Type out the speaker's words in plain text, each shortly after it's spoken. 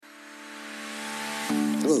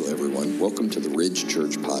Hello, everyone. Welcome to the Ridge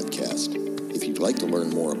Church Podcast. If you'd like to learn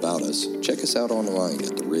more about us, check us out online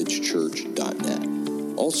at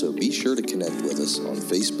theridgechurch.net. Also, be sure to connect with us on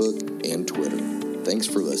Facebook and Twitter. Thanks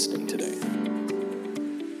for listening today.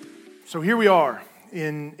 So here we are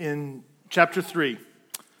in chapter 3.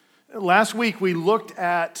 Last week we looked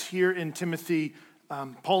at here in Timothy,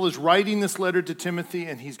 Paul is writing this letter to Timothy,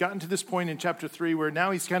 and he's gotten to this point in chapter 3 where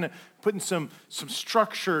now he's kind of putting some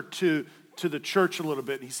structure to the church a little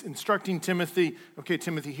bit. He's instructing Timothy, okay,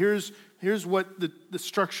 Timothy, here's what the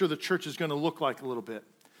structure of the church is going to look like a little bit.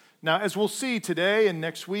 Now, as we'll see today and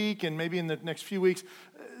next week and maybe in the next few weeks,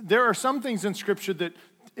 there are some things in Scripture that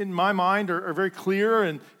in my mind are very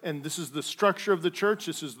clear, and this is the structure of the church,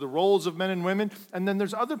 this is the roles of men and women, and then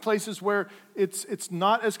there's other places where it's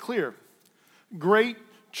not as clear. Great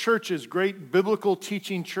churches, great biblical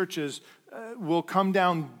teaching churches will come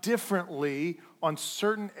down differently on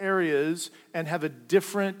certain areas and have a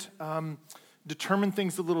different, determine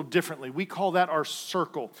things a little differently. We call that our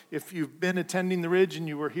circle. If you've been attending the Ridge and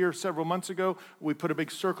you were here several months ago, we put a big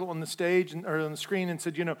circle on the stage or on the screen and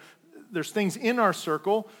said, there's things in our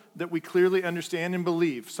circle that we clearly understand and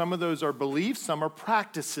believe. Some of those are beliefs, some are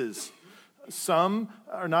practices. Some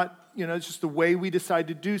are not, it's just the way we decide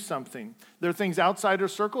to do something. There are things outside our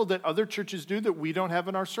circle that other churches do that we don't have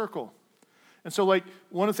in our circle. And so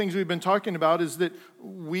one of the things we've been talking about is that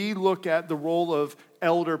we look at the role of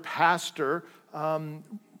elder pastor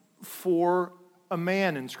for a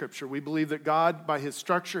man in Scripture. We believe that God, by his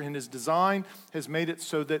structure and his design, has made it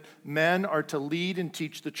so that men are to lead and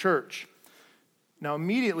teach the church. Now,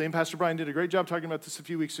 immediately, and Pastor Brian did a great job talking about this a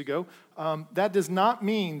few weeks ago, that does not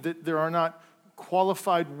mean that there are not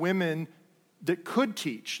qualified women that could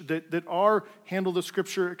teach, that handle the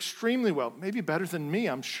Scripture extremely well, maybe better than me,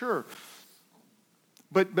 I'm sure.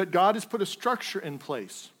 But God has put a structure in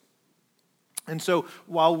place. And so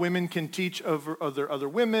while women can teach over other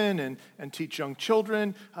women and teach young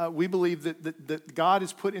children, we believe that God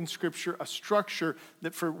has put in Scripture a structure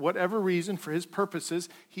that for whatever reason, for his purposes,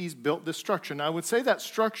 he's built this structure. Now I would say that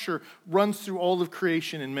structure runs through all of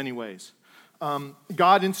creation in many ways.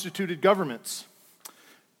 God instituted governments.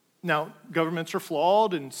 Now, governments are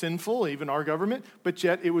flawed and sinful, even our government, but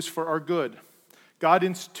yet it was for our good. God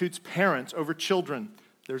institutes parents over children.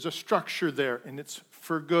 There's a structure there, and it's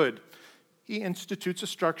for good. He institutes a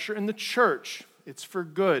structure in the church. It's for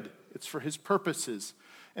good. It's for his purposes.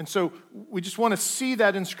 And so we just want to see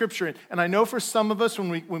that in Scripture. And I know for some of us,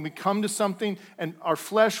 when we come to something, and our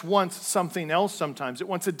flesh wants something else sometimes. It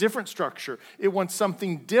wants a different structure. It wants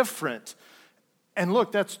something different. And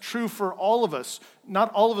look, that's true for all of us.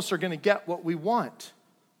 Not all of us are going to get what we want.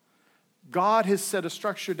 God has set a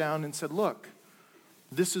structure down and said, look,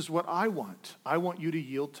 this is what I want. I want you to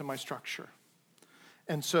yield to my structure.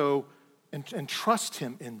 And so, and trust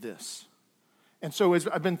him in this. And so as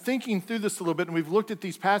I've been thinking through this a little bit, and we've looked at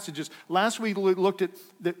these passages, last week we looked at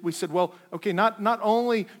that. We said, well, okay, not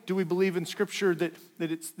only do we believe in Scripture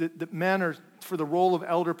that men are for the role of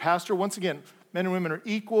elder pastor. Once again, men and women are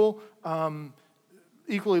equal,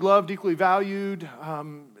 equally loved, equally valued.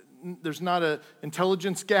 There's not an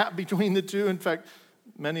intelligence gap between the two. In fact,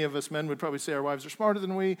 many of us men would probably say our wives are smarter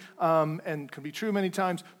than we, and can be true many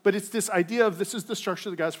times. But it's this idea of this is the structure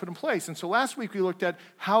that God's put in place. And so last week we looked at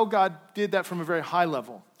how God did that from a very high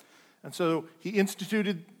level. And so he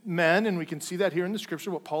instituted men, and we can see that here in the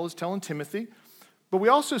Scripture, what Paul is telling Timothy. But we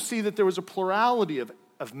also see that there was a plurality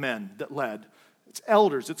of men that led. It's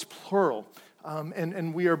elders, it's plural.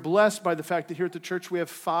 And we are blessed by the fact that here at the church we have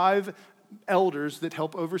 5 elders that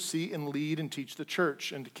help oversee and lead and teach the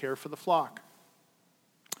church and to care for the flock.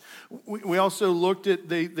 We also looked at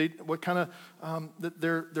what kind of that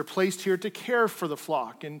they're placed here to care for the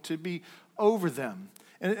flock and to be over them.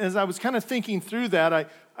 And as I was kind of thinking through that,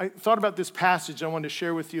 I thought about this passage I wanted to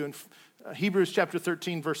share with you in Hebrews chapter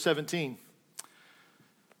 13, verse 17.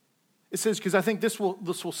 It says, because I think this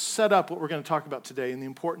will set up what we're going to talk about today and the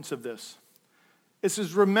importance of this. It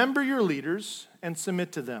says, remember your leaders and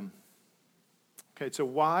submit to them. Okay, so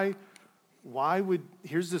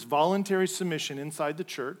here's this voluntary submission inside the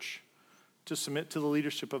church to submit to the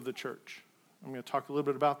leadership of the church. I'm going to talk a little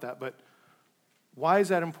bit about that, but why is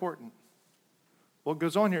that important? Well, it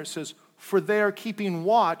goes on here, it says, for they are keeping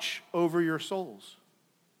watch over your souls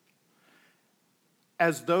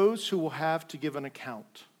as those who will have to give an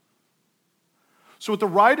account. So what the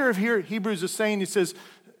writer of Hebrews is saying, he says,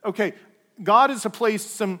 okay, God has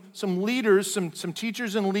placed some leaders, some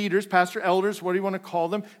teachers and leaders, pastor, elders, what do you want to call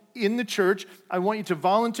them, in the church. I want you to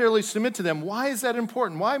voluntarily submit to them. Why is that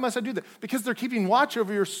important? Why must I do that? Because they're keeping watch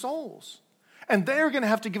over your souls. And they're going to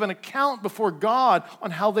have to give an account before God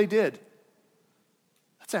on how they did.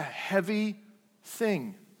 That's a heavy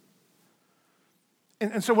thing.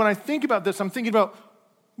 And so when I think about this, I'm thinking about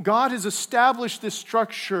God has established this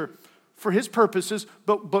structure for his purposes,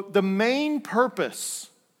 but the main purpose,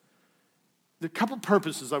 the couple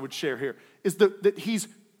purposes I would share here, is that he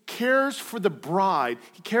cares for the bride.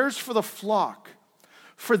 He cares for the flock.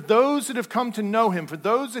 For those that have come to know him, for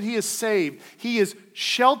those that he has saved, he is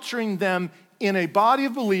sheltering them in a body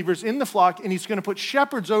of believers in the flock, and he's going to put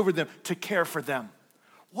shepherds over them to care for them.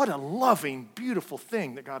 What a loving, beautiful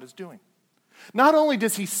thing that God is doing. Not only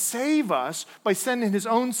does he save us by sending his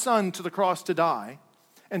own son to the cross to die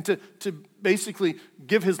and to basically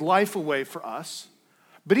give his life away for us,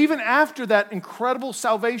 but even after that incredible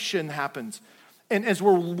salvation happens, and as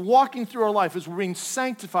we're walking through our life, as we're being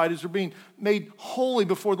sanctified, as we're being made holy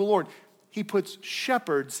before the Lord, he puts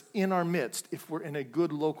shepherds in our midst if we're in a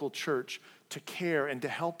good local church to care and to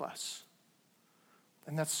help us.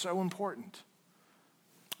 And that's so important.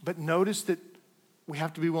 But notice that we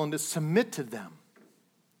have to be willing to submit to them.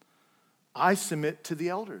 I submit to the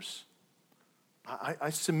elders. I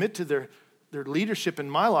submit to their leadership in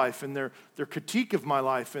my life and their critique of my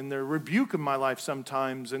life and their rebuke of my life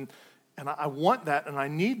sometimes. And I want that and I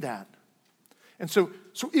need that. And so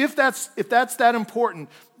if that's that important,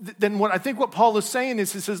 then what Paul is saying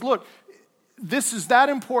is, he says, look, this is that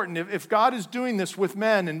important. If God is doing this with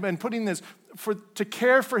men and putting this to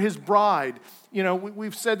care for his bride,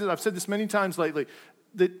 we've said that, I've said this many times lately,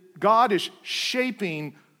 that God is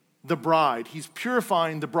shaping the bride. He's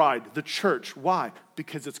purifying the bride, the church. Why?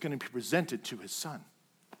 Because it's going to be presented to his son.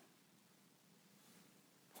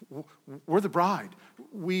 We're the bride.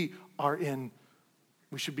 We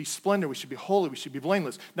should be splendid, we should be holy, we should be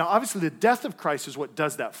blameless. Now, obviously, the death of Christ is what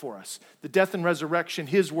does that for us. The death and resurrection,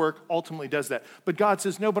 his work ultimately does that. But God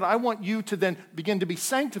says, no, but I want you to then begin to be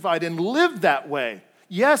sanctified and live that way.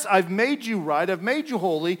 Yes, I've made you right, I've made you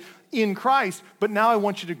holy in Christ, but now I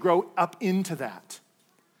want you to grow up into that.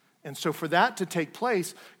 And so for that to take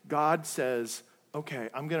place, God says, okay,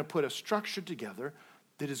 I'm going to put a structure together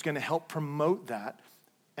that is going to help promote that.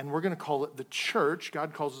 And we're going to call it the church.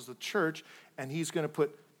 God calls us the church, and he's going to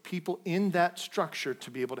put people in that structure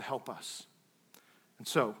to be able to help us. And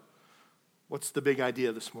so, what's the big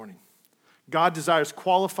idea this morning? God desires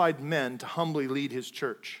qualified men to humbly lead his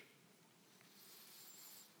church.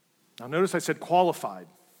 Now, notice I said qualified.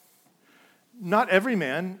 Not every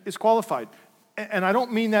man is qualified. And I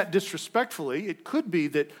don't mean that disrespectfully. It could be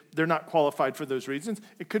that they're not qualified for those reasons.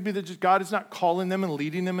 It could be that just God is not calling them and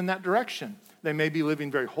leading them in that direction. They may be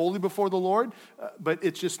living very holy before the Lord, but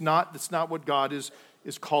that's not what God is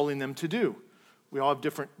calling them to do. We all have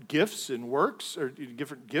different gifts and works, or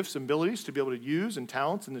different gifts and abilities to be able to use and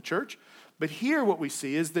talents in the church. But here what we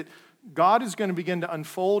see is that God is going to begin to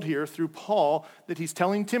unfold here through Paul, that he's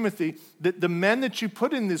telling Timothy that the men that you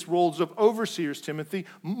put in these roles of overseers, Timothy,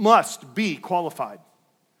 must be qualified.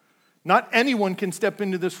 Not anyone can step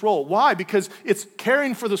into this role. Why? Because it's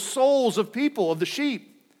caring for the souls of people, of the sheep.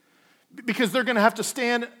 Because they're going to have to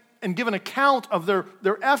stand and give an account of their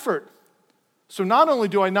effort. So not only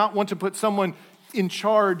do I not want to put someone in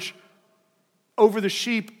charge over the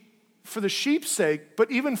sheep for the sheep's sake,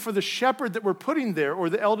 but even for the shepherd that we're putting there, or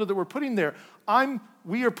the elder that we're putting there,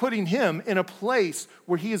 we are putting him in a place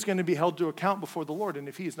where he is going to be held to account before the Lord. And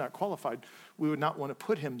if he is not qualified, we would not want to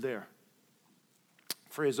put him there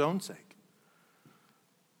for his own sake.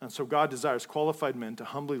 And so God desires qualified men to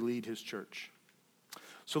humbly lead his church.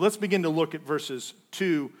 So let's begin to look at verses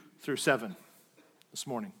 2 through 7 this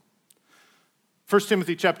morning. 1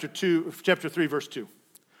 Timothy chapter 3, verse 2.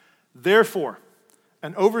 Therefore,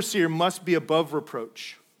 an overseer must be above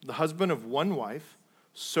reproach, the husband of one wife,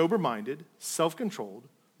 sober-minded, self-controlled,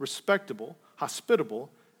 respectable, hospitable,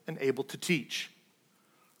 and able to teach.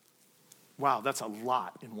 Wow, that's a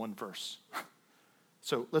lot in one verse.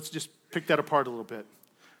 So let's just pick that apart a little bit.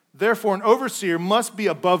 Therefore, an overseer must be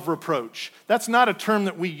above reproach. That's not a term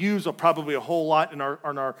that we use probably a whole lot in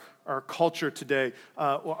our culture today.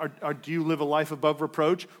 Do you live a life above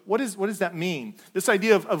reproach? What does that mean? This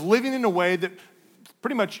idea of living in a way that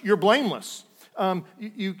pretty much you're blameless.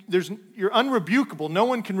 You're unrebukable. No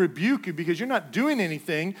one can rebuke you because you're not doing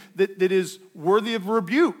anything that is worthy of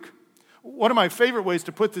rebuke. One of my favorite ways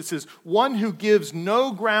to put this is one who gives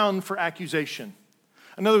no ground for accusation.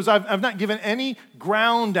 In other words, I've not given any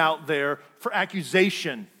ground out there for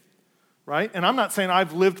accusation, right? And I'm not saying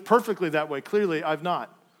I've lived perfectly that way. Clearly, I've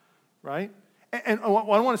not, right? And I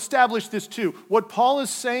want to establish this too. What Paul is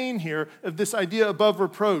saying here of this idea above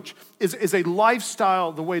reproach is a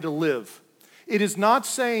lifestyle, the way to live. It is not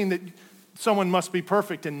saying that someone must be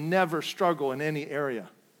perfect and never struggle in any area.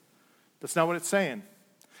 That's not what it's saying.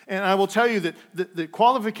 And I will tell you that the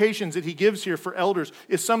qualifications that he gives here for elders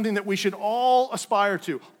is something that we should all aspire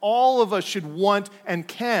to. All of us should want and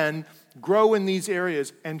can grow in these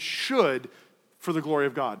areas and should for the glory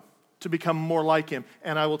of God, to become more like him.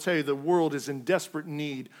 And I will tell you, the world is in desperate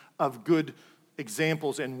need of good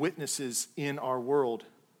examples and witnesses in our world.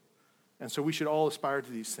 And so we should all aspire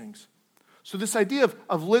to these things. So this idea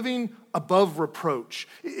of living above reproach,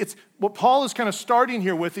 it's what Paul is kind of starting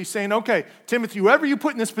here with. He's saying, okay, Timothy, whoever you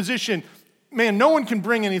put in this position, man, no one can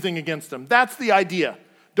bring anything against them. That's the idea.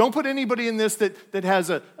 Don't put anybody in this that has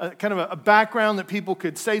a kind of a background that people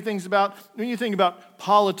could say things about. When you think about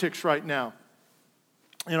politics right now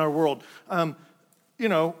in our world,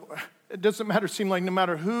 it doesn't matter, seem like no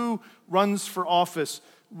matter who runs for office,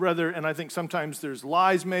 and I think sometimes there's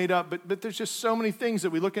lies made up, but there's just so many things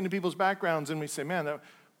that we look into people's backgrounds and we say, man,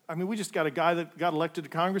 we just got a guy that got elected to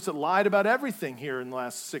Congress that lied about everything here in the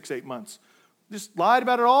last 6-8 months. Just lied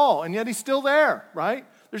about it all, and yet he's still there, right?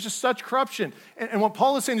 There's just such corruption. And what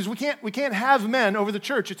Paul is saying is we can't have men over the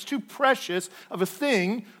church. It's too precious of a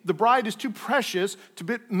thing. The bride is too precious to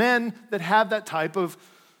be men that have that type of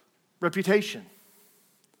reputation.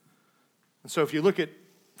 And so if you look at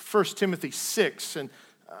 1 Timothy 6, and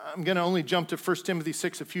I'm going to only jump to 1 Timothy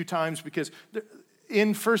 6 a few times because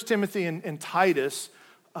in 1 Timothy and Titus,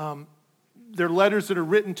 they're letters that are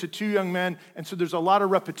written to two young men, and so there's a lot of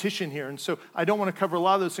repetition here. And so I don't want to cover a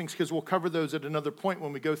lot of those things because we'll cover those at another point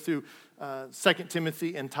when we go through 2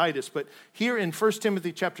 Timothy and Titus. But here in 1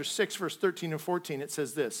 Timothy chapter 6, verse 13 and 14, it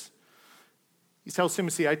says this. He tells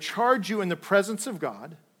Timothy, I charge you in the presence of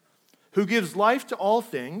God, who gives life to all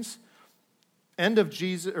things, and of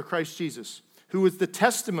Jesus or Christ Jesus, who was the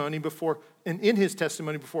testimony before, and in his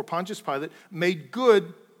testimony before Pontius Pilate, made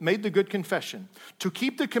the good confession, to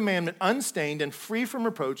keep the commandment unstained and free from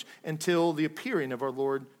reproach until the appearing of our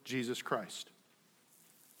Lord Jesus Christ.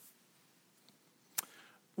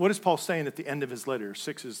 What is Paul saying at the end of his letter?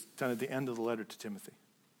 6 is done at the end of the letter to Timothy.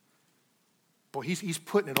 Boy, he's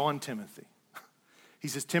putting it on Timothy. He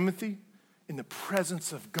says, Timothy, in the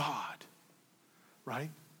presence of God, right?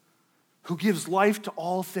 Who gives life to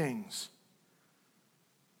all things,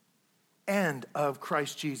 and of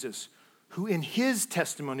Christ Jesus, who in his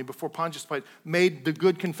testimony before Pontius Pilate made the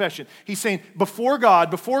good confession. He's saying, before God,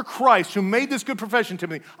 before Christ, who made this good profession,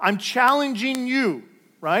 Timothy, I'm challenging you,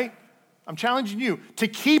 right? I'm challenging you to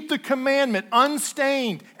keep the commandment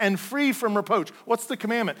unstained and free from reproach. What's the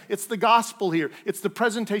commandment? It's the gospel here. It's the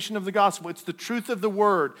presentation of the gospel. It's the truth of the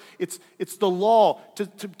word. It's the law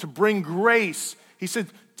to bring grace. He said,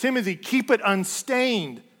 Timothy, keep it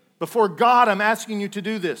unstained. Before God, I'm asking you to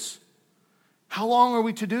do this. How long are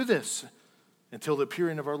we to do this? Until the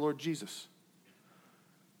appearing of our Lord Jesus.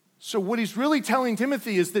 So what he's really telling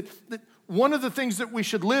Timothy is that one of the things that we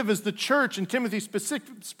should live as the church, and Timothy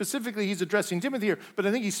specifically, he's addressing Timothy here, but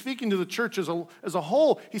I think he's speaking to the church as a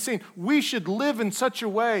whole. He's saying we should live in such a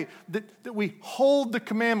way that we hold the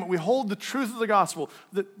commandment, we hold the truth of the gospel,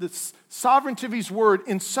 the sovereignty of his word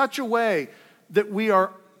in such a way that we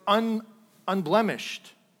are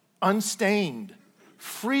unblemished, unstained,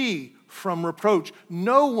 free from reproach.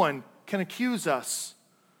 No one can accuse us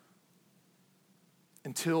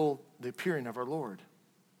until the appearing of our Lord.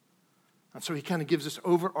 And so he kind of gives this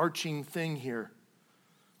overarching thing here.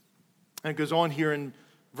 And it goes on here in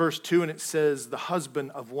verse 2, and it says, the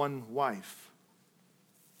husband of one wife.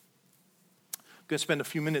 I'm going to spend a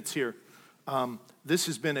few minutes here. This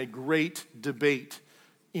has been a great debate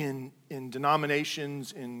in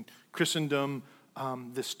denominations, in Christendom,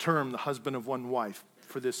 this term, the husband of one wife,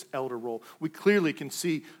 for this elder role. We clearly can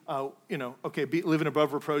see, living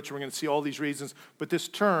above reproach, and we're going to see all these reasons, but this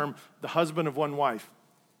term, the husband of one wife,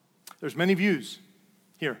 there's many views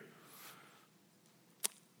here.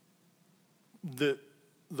 The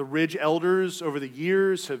Ridge elders over the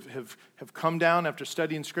years have come down after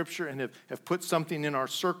studying Scripture and have put something in our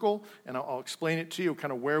circle, and I'll explain it to you,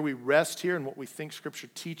 kind of where we rest here and what we think Scripture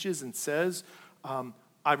teaches and says.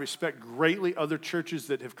 I respect greatly other churches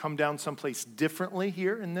that have come down someplace differently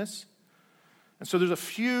here in this. And so there's a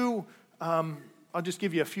few, I'll just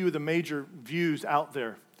give you a few of the major views out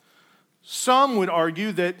there. Some would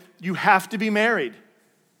argue that you have to be married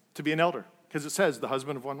to be an elder, because it says the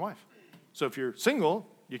husband of one wife. So if you're single,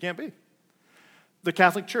 you can't be. The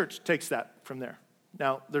Catholic Church takes that from there.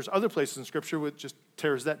 Now, there's other places in Scripture which just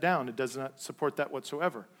tears that down. It does not support that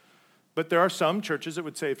whatsoever. But there are some churches that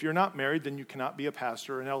would say if you're not married, then you cannot be a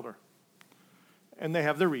pastor or an elder. And they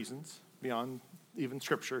have their reasons beyond even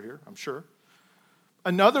Scripture here, I'm sure.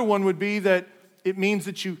 Another one would be that it means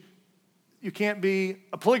that you can't be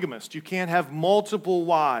a polygamist. You can't have multiple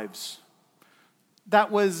wives.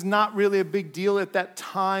 That was not really a big deal at that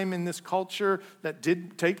time in this culture. That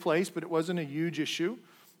did take place, but it wasn't a huge issue.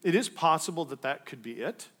 It is possible that that could be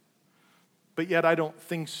it, but yet I don't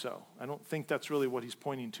think so. I don't think that's really what he's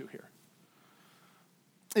pointing to here.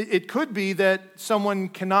 It could be that someone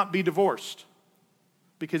cannot be divorced,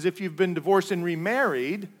 because if you've been divorced and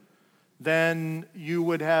remarried, then you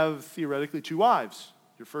would have theoretically two wives,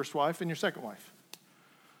 your first wife and your second wife.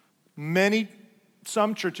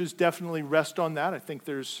 Some churches definitely rest on that. I think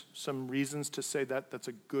there's some reasons to say that that's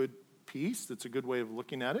a good piece. That's a good way of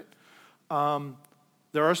looking at it.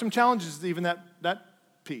 There are some challenges, even that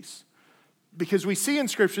piece. Because we see in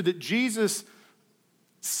Scripture that Jesus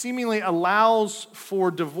seemingly allows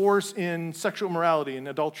for divorce in sexual immorality and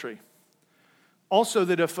adultery. Also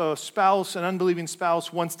that if an unbelieving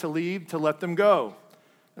spouse wants to leave, to let them go.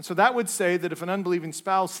 And so that would say that if an unbelieving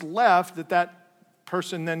spouse left, that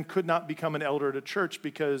person then could not become an elder at a church,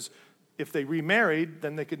 because if they remarried,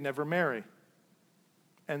 then they could never marry.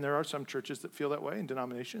 And there are some churches that feel that way, and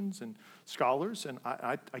denominations and scholars, and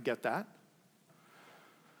I get that.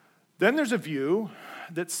 Then there's a view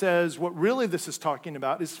that says what really this is talking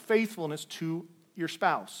about is faithfulness to your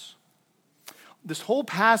spouse. This whole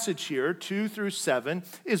passage here, 2 through 7,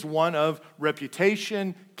 is one of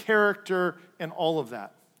reputation, character, and all of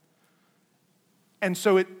that. And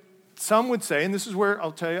so some would say, and this is where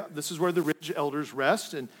I'll tell you, this is where the Ridge elders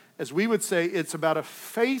rest, and as we would say, it's about a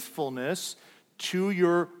faithfulness to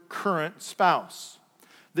your current spouse.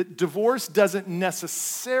 That divorce doesn't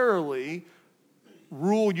necessarily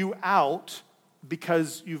rule you out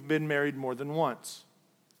because you've been married more than once.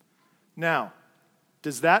 Now,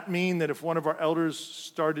 does that mean that if one of our elders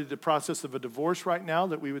started the process of a divorce right now,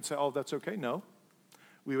 that we would say, oh, that's okay? No.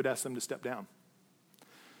 We would ask them to step down.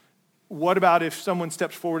 What about if someone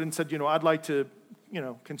steps forward and said, I'd like to,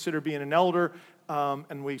 consider being an elder,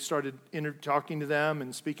 and we started talking to them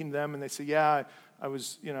and speaking to them, and they say, yeah, I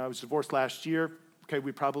was divorced last year. Okay,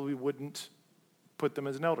 we probably wouldn't put them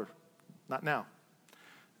as an elder. Not now.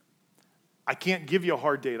 I can't give you a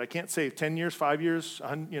hard date. I can't say 10 years, 5 years,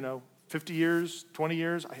 50 years, 20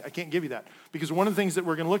 years. I can't give you that. Because one of the things that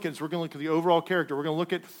we're going to look at is we're going to look at the overall character. We're going to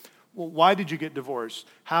look at, well, why did you get divorced?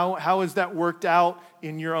 How has that worked out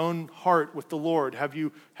in your own heart with the Lord? Have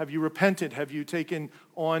you repented? Have you taken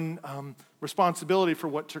on responsibility for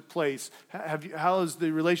what took place? How is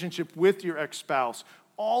the relationship with your ex-spouse?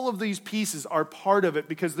 All of these pieces are part of it,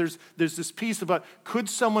 because there's this piece about, could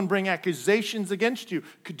someone bring accusations against you?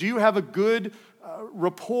 Do you have a good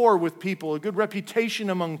rapport with people, a good reputation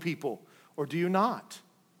among people, or do you not?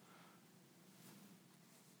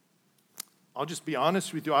 I'll just be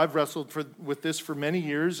honest with you. I've wrestled with this for many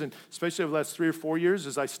years, and especially over the last 3 or 4 years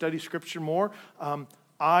as I study Scripture more.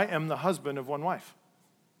 I am the husband of one wife.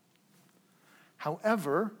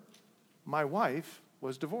 However, my wife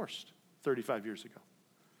was divorced 35 years ago.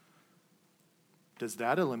 Does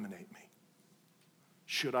that eliminate me?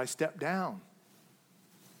 Should I step down?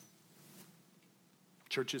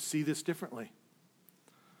 Churches see this differently.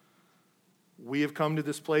 We have come to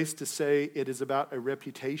this place to say it is about a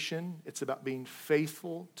reputation. It's about being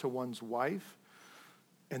faithful to one's wife.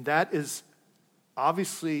 And that is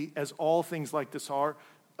obviously, as all things like this are,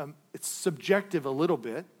 it's subjective a little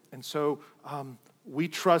bit. And so we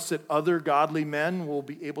trust that other godly men will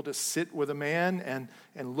be able to sit with a man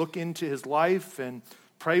and look into his life and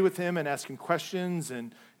pray with him and ask him questions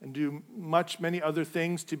and do many other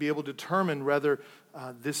things to be able to determine whether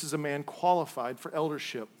this is a man qualified for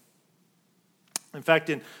eldership. In fact,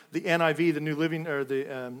 in the NIV, the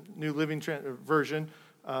New Living Version,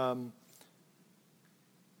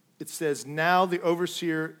 it says, now the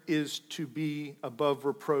overseer is to be above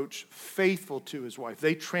reproach, faithful to his wife.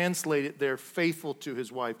 They translate it there, faithful to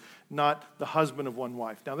his wife, not the husband of one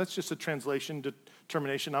wife. Now, that's just a translation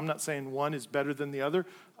determination. I'm not saying one is better than the other.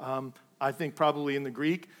 I think probably in the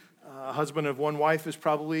Greek, husband of one wife is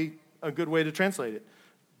probably a good way to translate it.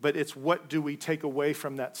 But it's what do we take away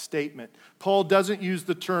from that statement? Paul doesn't use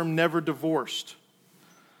the term never divorced.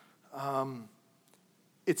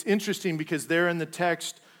 It's interesting because there in the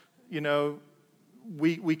text,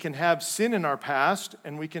 we can have sin in our past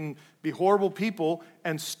and we can be horrible people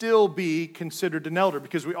and still be considered an elder,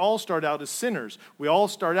 because we all start out as sinners. We all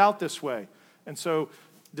start out this way. And so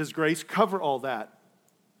does grace cover all that?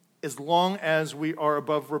 As long as we are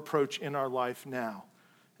above reproach in our life now.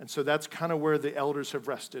 And so that's kind of where the elders have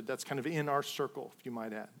rested. That's kind of in our circle, if you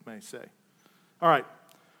may say. All right.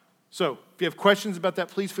 So if you have questions about that,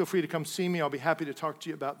 please feel free to come see me. I'll be happy to talk to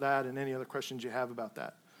you about that and any other questions you have about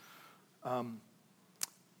that.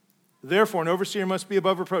 Therefore, an overseer must be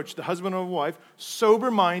above reproach, the husband of a wife,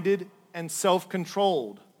 sober-minded and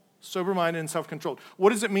self-controlled. Sober-minded and self-controlled.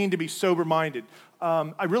 What does it mean to be sober-minded?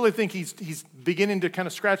 I really think he's beginning to kind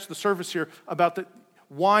of scratch the surface here about that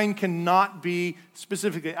wine cannot be,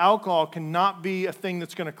 specifically alcohol, cannot be a thing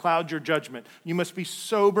that's going to cloud your judgment. You must be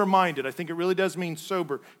sober-minded. I think it really does mean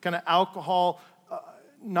sober. Kind of alcohol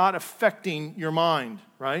not affecting your mind,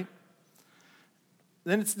 right?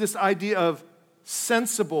 Then it's this idea of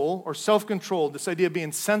sensible or self-controlled, this idea of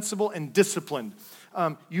being sensible and disciplined.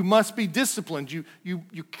 You must be disciplined. You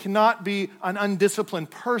cannot be an undisciplined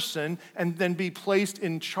person and then be placed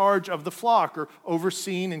in charge of the flock or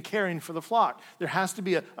overseeing and caring for the flock. There has to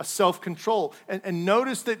be a self-control. And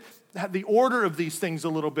notice that the order of these things a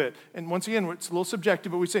little bit. And once again, it's a little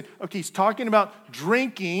subjective, but we say, okay, he's talking about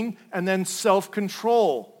drinking and then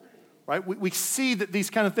self-control, right? We see that these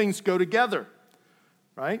kind of things go together,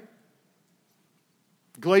 right?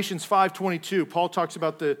 Galatians 5:22, Paul talks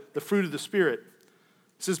about the fruit of the Spirit.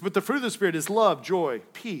 It says, but the fruit of the Spirit is love, joy,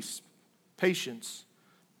 peace, patience,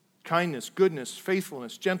 kindness, goodness,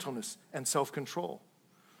 faithfulness, gentleness, and self-control.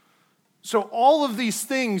 So all of these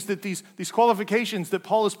things, that these qualifications that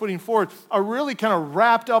Paul is putting forward are really kind of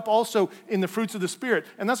wrapped up also in the fruits of the Spirit.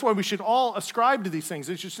 And that's why we should all ascribe to these things.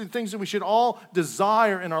 It's just things that we should all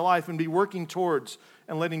desire in our life and be working towards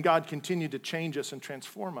and letting God continue to change us and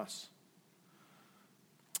transform us.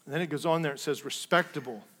 And then it goes on there, it says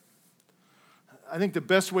respectable. I think the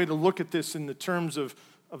best way to look at this in the terms of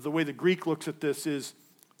the way the Greek looks at this is,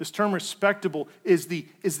 this term respectable is the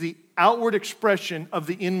outward expression of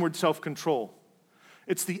the inward self-control.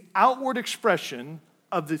 It's the outward expression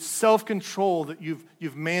of the self-control that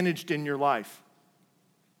you've managed in your life.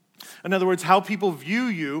 In other words, how people view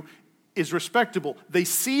you is respectable. They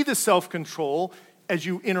see the self-control as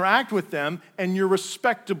you interact with them, and you're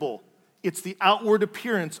respectable. It's the outward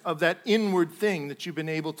appearance of that inward thing that you've been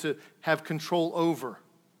able to have control over.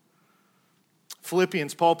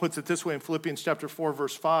 Philippians, Paul puts it this way in Philippians chapter 4,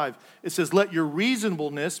 verse 5. It says, let your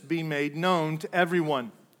reasonableness be made known to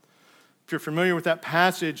everyone. If you're familiar with that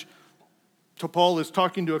passage, Paul is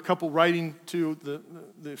talking to a couple writing to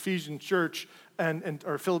the Ephesian church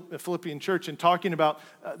or Philippian church and talking about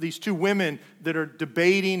these two women that are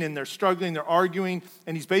debating and they're struggling, they're arguing,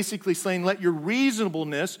 and he's basically saying, let your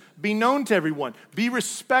reasonableness be known to everyone. Be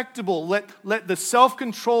respectable. Let the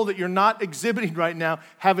self-control that you're not exhibiting right now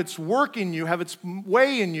have its work in you, have its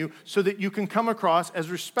way in you, so that you can come across as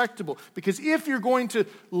respectable. Because if you're going to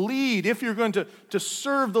lead, if you're going to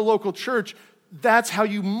serve the local church, that's how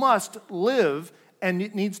you must live, and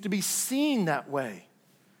it needs to be seen that way.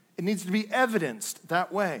 It needs to be evidenced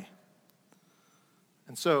that way.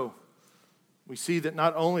 And so we see that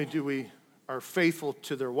not only do we are faithful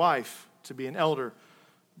to their wife to be an elder,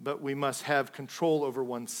 but we must have control over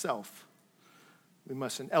oneself.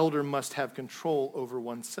 An elder must have control over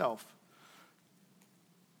oneself.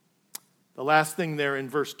 The last thing there in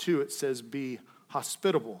verse 2, it says be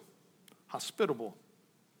hospitable. Hospitable.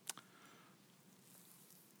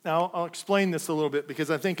 Now, I'll explain this a little bit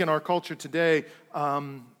because I think in our culture today,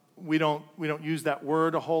 we don't use that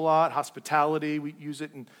word a whole lot. Hospitality, we use it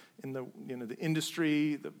in the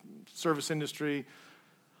industry, the service industry,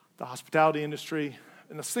 the hospitality industry.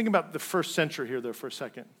 And let's think about the first century here, though, for a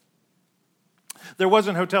second. There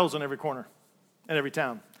wasn't hotels on every corner in every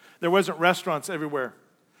town. There wasn't restaurants everywhere.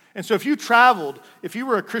 And so if you traveled, if you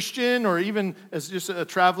were a Christian or even as just a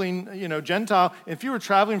traveling, Gentile, if you were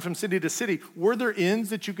traveling from city to city, were there inns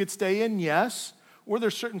that you could stay in? Yes. Were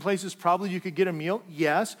there certain places probably you could get a meal?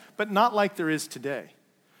 Yes, but not like there is today.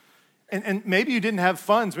 And maybe you didn't have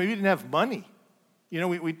funds. Maybe you didn't have money.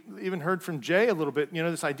 We even heard from Jay a little bit,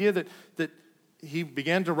 this idea that he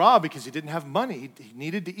began to rob because he didn't have money. He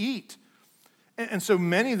needed to eat. And so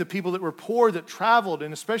many of the people that were poor that traveled,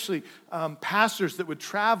 and especially pastors that would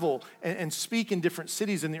travel and speak in different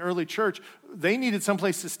cities in the early church, they needed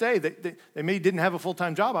someplace to stay. They maybe didn't have a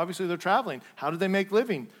full-time job. Obviously, they're traveling. How did they make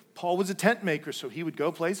living? Paul was a tent maker, so he would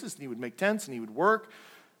go places, and he would make tents, and he would work.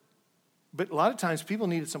 But a lot of times, people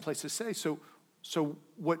needed someplace to stay. So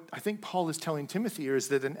what I think Paul is telling Timothy here is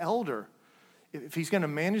that an elder, if he's going to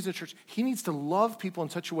manage the church, he needs to love people in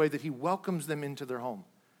such a way that he welcomes them into their home.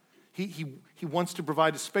 He wants to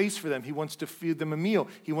provide a space for them. He wants to feed them a meal.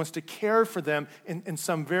 He wants to care for them in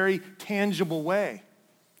some very tangible way.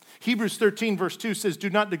 Hebrews 13, verse 2 says, do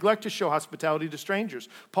not neglect to show hospitality to strangers.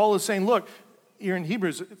 Paul is saying, look, here in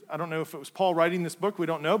Hebrews, I don't know if it was Paul writing this book, we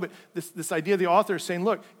don't know, but this idea the author is saying,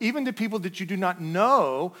 look, even to people that you do not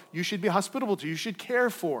know, you should be hospitable to, you should care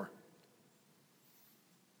for.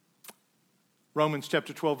 Romans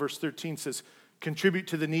chapter 12, verse 13 says, contribute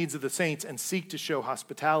to the needs of the saints and seek to show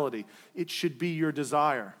hospitality. It should be your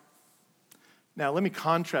desire. Now, let me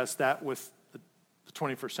contrast that with the the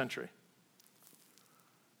 21st century.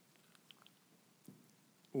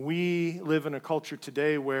 We live in a culture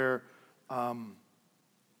today where,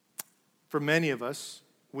 for many of us,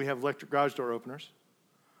 we have electric garage door openers.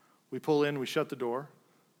 We pull in, we shut the door.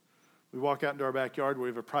 We walk out into our backyard where we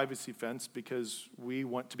have a privacy fence because we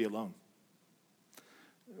want to be alone.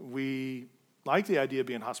 We like the idea of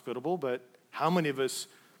being hospitable, but how many of us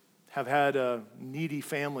have had a needy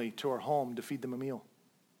family to our home to feed them a meal?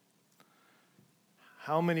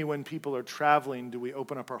 How many, when people are traveling, do we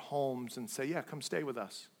open up our homes and say, yeah, come stay with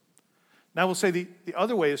us? Now, we'll say the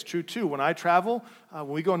other way is true, too. When I travel, when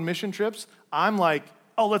we go on mission trips, I'm like,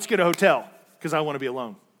 oh, let's get a hotel because I want to be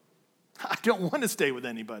alone. I don't want to stay with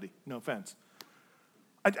anybody. No offense.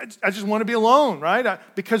 I just want to be alone, right?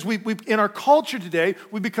 Because we in our culture today,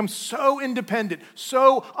 we become so independent,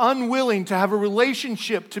 so unwilling to have a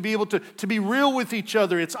relationship, to be able to be real with each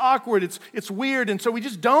other. It's awkward, it's weird, and so we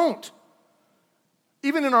just don't.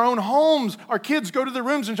 Even in our own homes, our kids go to their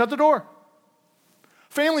rooms and shut the door.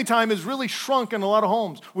 Family time has really shrunk in a lot of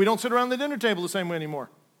homes. We don't sit around the dinner table the same way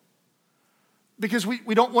anymore. Because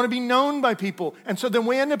we don't want to be known by people. And so then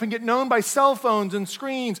we end up and get known by cell phones and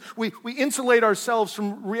screens. We insulate ourselves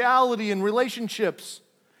from reality and relationships.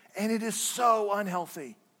 And it is so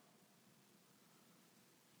unhealthy.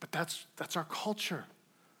 But that's our culture.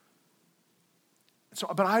 So,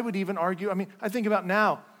 but I would even argue, I think about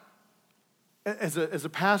now, as a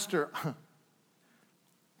pastor,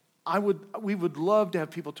 we would love to have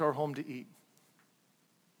people to our home to eat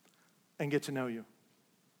and get to know you.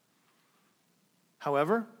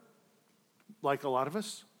 However, like a lot of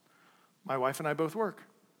us, my wife and I both work.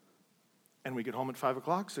 And we get home at 5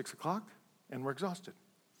 o'clock, 6 o'clock, and we're exhausted.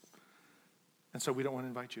 And so we don't want to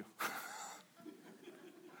invite you.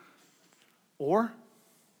 Or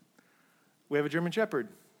we have a German Shepherd,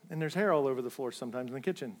 and there's hair all over the floor sometimes in the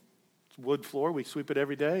kitchen. It's wood floor, we sweep it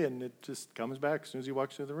every day, and it just comes back as soon as he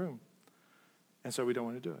walks through the room. And so we don't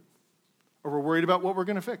want to do it. Or we're worried about what we're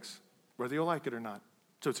going to fix, whether you'll like it or not.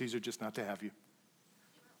 So it's easier just not to have you.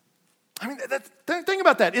 Think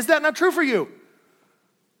about that. Is that not true for you?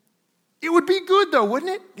 It would be good, though,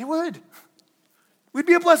 wouldn't it? It would. We'd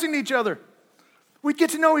be a blessing to each other. We'd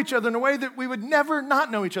get to know each other in a way that we would never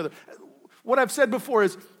not know each other. What I've said before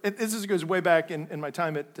is, this goes way back in my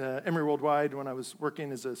time at Emory Worldwide when I was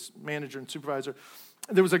working as a manager and supervisor.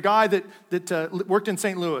 There was a guy that worked in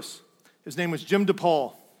St. Louis. His name was Jim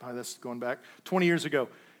DePaul. That's going back 20 years ago.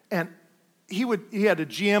 And he had a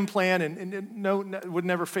GM plan, and it would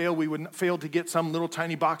never fail. We would fail to get some little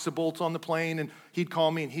tiny box of bolts on the plane, and he'd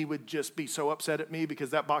call me, and he would just be so upset at me because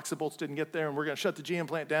that box of bolts didn't get there, and we're going to shut the GM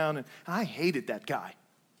plant down, and I hated that guy.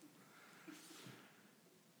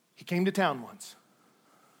 He came to town once,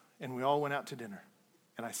 and we all went out to dinner,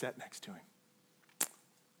 and I sat next to him.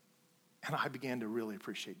 And I began to really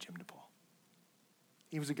appreciate Jim DePaul.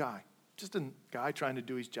 He was a guy, just a guy trying to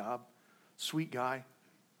do his job, sweet guy.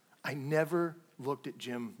 I never looked at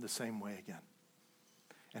Jim the same way again.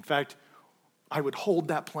 In fact, I would hold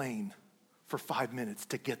that plane for 5 minutes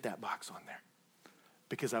to get that box on there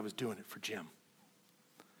because I was doing it for Jim.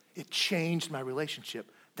 It changed my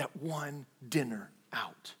relationship, that one dinner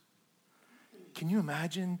out. Can you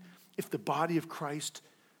imagine if the body of Christ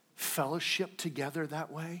fellowshiped together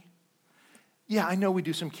that way? Yeah, I know we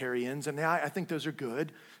do some carry-ins, and I think those are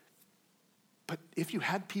good. But if you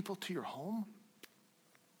had people to your home,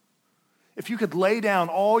 if you could lay down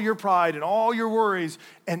all your pride and all your worries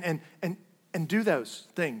and do those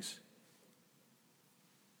things.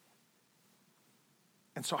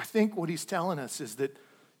 And so I think what he's telling us is that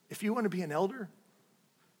if you want to be an elder,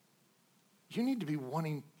 you need to be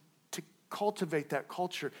wanting to cultivate that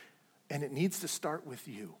culture, and it needs to start with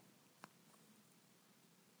you.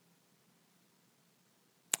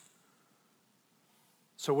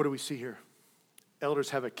 So what do we see here?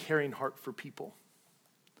 Elders have a caring heart for people.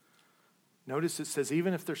 Notice it says,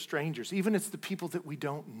 even if they're strangers, even if it's the people that we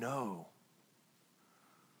don't know.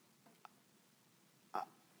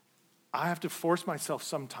 I have to force myself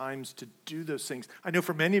sometimes to do those things. I know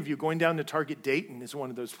for many of you, going down to Target Dayton is one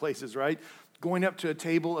of those places, right? Going up to a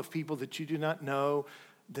table of people that you do not know,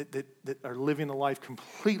 that are living a life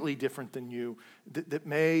completely different than you, that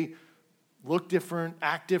may look different,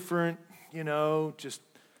 act different, and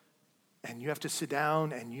you have to sit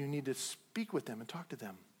down and you need to speak with them and talk to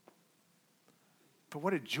them. But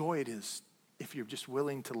what a joy it is if you're just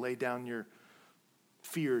willing to lay down your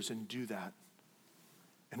fears and do that.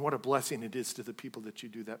 And what a blessing it is to the people that you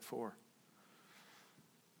do that for.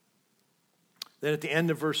 Then at the end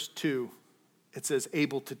of verse 2, it says,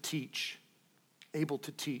 able to teach. Able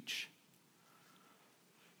to teach.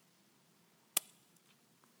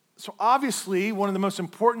 So obviously, one of the most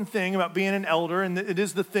important thing about being an elder, and it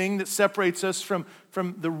is the thing that separates us from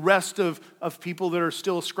the rest of people that are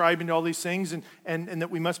still ascribing to all these things, and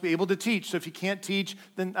that we must be able to teach. So if you can't teach,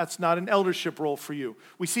 then that's not an eldership role for you.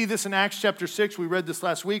 We see this in Acts chapter 6. We read this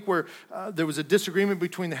last week where there was a disagreement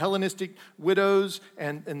between the Hellenistic widows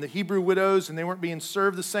and the Hebrew widows, and they weren't being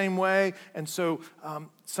served the same way. And so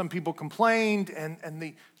some people complained, and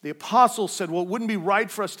the apostles said, well, it wouldn't be right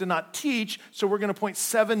for us to not teach, so we're going to appoint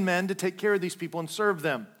 7 men to take care of these people and serve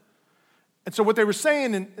them. And so what they were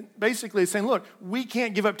saying, and basically saying, look, we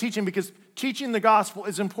can't give up teaching because teaching the gospel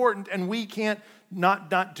is important, and we can't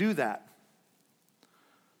not do that.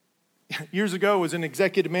 Years ago, I was in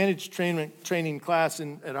executive management training class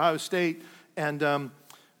at Ohio State, and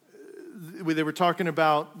they were talking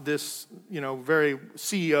about this, very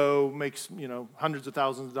CEO makes, hundreds of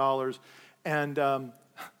thousands of dollars, and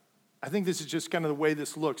I think this is just kind of the way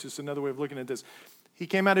this looks. It's another way of looking at this. He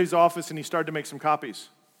came out of his office and he started to make some copies.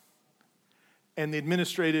 And the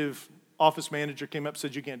administrative office manager came up and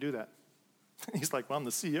said, you can't do that. He's like, well, I'm the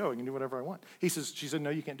CEO. I can do whatever I want. She said, no,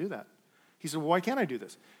 you can't do that. He said, well, why can't I do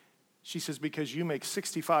this? She says, because you make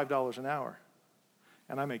 $65 an hour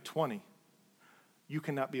and I make $20.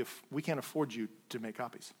 We can't afford you to make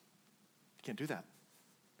copies. You can't do that.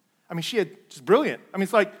 I mean, she's brilliant. I mean,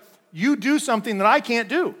 it's like, you do something that I can't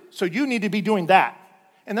do, so you need to be doing that.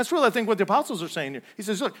 And that's really, I think, what the apostles are saying here. He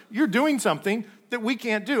says, look, you're doing something that we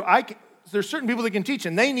can't do. There's certain people that can teach,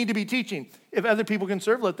 and they need to be teaching. If other people can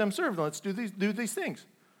serve, let them serve. Let's do these things.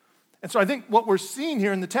 And so I think what we're seeing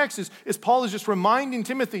here in the text is Paul is just reminding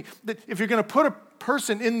Timothy that if you're going to put a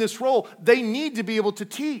person in this role, they need to be able to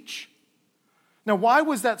teach. Now, why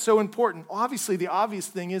was that so important? Obviously, the obvious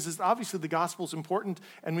thing is obviously the gospel is important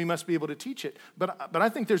and we must be able to teach it. But I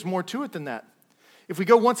think there's more to it than that. If we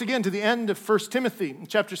go once again to the end of 1 Timothy, in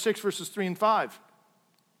chapter 6, verses 3 and 5,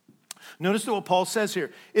 notice that what Paul says here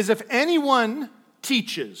is if anyone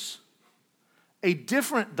teaches a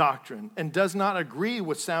different doctrine and does not agree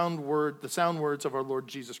with the sound words of our Lord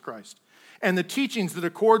Jesus Christ and the teachings that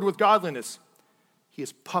accord with godliness, he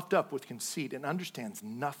is puffed up with conceit and understands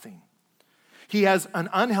nothing. He has an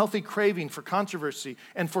unhealthy craving for controversy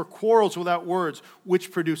and for quarrels without words, which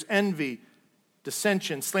produce envy,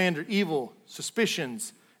 dissension, slander, evil,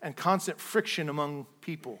 suspicions, and constant friction among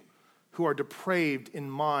people who are depraved in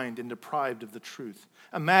mind and deprived of the truth,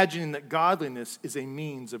 imagining that godliness is a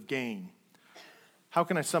means of gain. How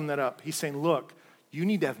can I sum that up? He's saying, look, you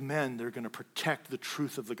need to have men that are going to protect the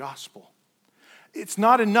truth of the gospel. It's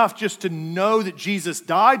not enough just to know that Jesus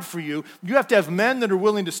died for you. You have to have men that are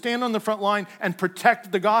willing to stand on the front line and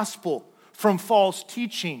protect the gospel from false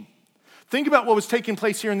teaching. Think about what was taking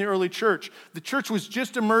place here in the early church. The church was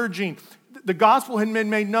just emerging. The gospel had been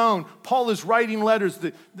made known. Paul is writing letters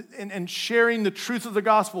and sharing the truth of the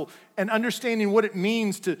gospel and understanding what it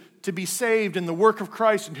means to be saved and the work of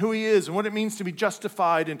Christ and who he is and what it means to be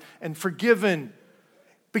justified and forgiven.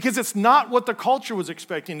 Because it's not what the culture was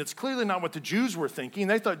expecting. It's clearly not what the Jews were thinking.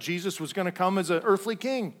 They thought Jesus was going to come as an earthly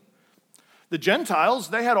king. The Gentiles,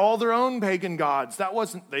 they had all their own pagan gods.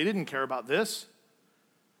 They didn't care about this.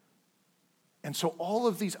 And so all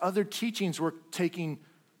of these other teachings were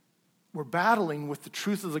battling with the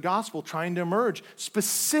truth of the gospel, trying to emerge.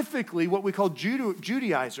 Specifically, what we call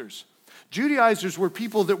Judaizers. Judaizers were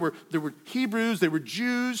people that were Hebrews, they were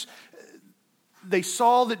Jews. They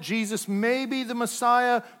saw that Jesus may be the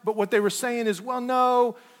Messiah, but what they were saying is, well,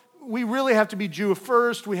 no, we really have to be Jew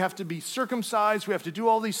first. We have to be circumcised. We have to do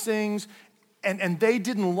all these things. And they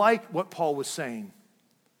didn't like what Paul was saying.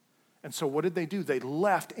 And so what did they do? They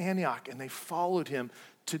left Antioch and they followed him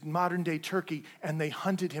to modern-day Turkey, and they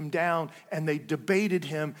hunted him down, and they debated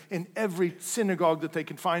him in every synagogue that they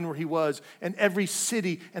could find where he was, in every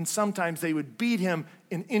city, and sometimes they would beat him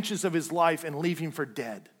in inches of his life and leave him for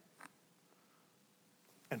dead.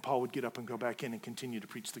 And Paul would get up and go back in and continue to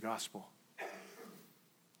preach the gospel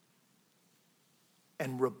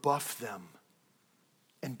and rebuff them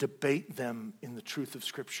and debate them in the truth of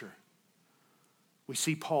Scripture. We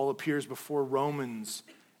see Paul appears before Romans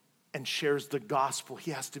and shares the gospel.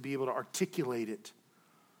 He has to be able to articulate it.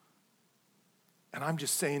 And I'm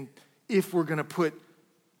just saying, if we're going to put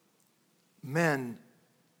men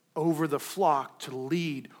over the flock to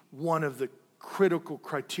lead, one of the critical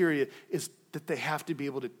criteria is that they have to be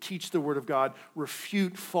able to teach the Word of God,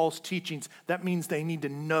 refute false teachings. That means they need to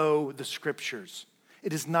know the Scriptures.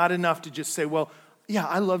 It is not enough to just say, well, yeah,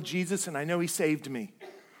 I love Jesus and I know he saved me.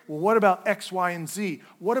 Well, what about X, Y, and Z?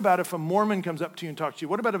 What about if a Mormon comes up to you and talks to you?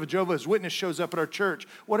 What about if a Jehovah's Witness shows up at our church?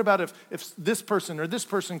 What about if this person or this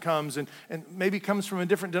person comes and maybe comes from a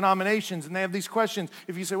different denominations and they have these questions?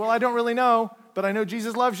 If you say, well, I don't really know, but I know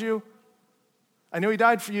Jesus loves you. I know he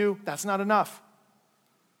died for you. That's not enough.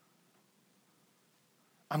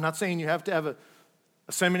 I'm not saying you have to have a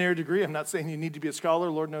seminary degree. I'm not saying you need to be a scholar.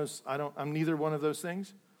 Lord knows I'm neither one of those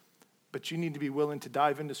things. But you need to be willing to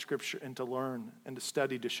dive into Scripture and to learn and to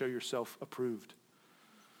study to show yourself approved.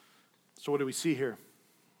 So what do we see here?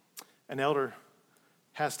 An elder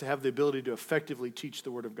has to have the ability to effectively teach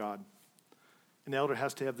the Word of God. An elder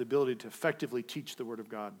has to have the ability to effectively teach the Word of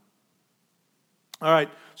God. All right,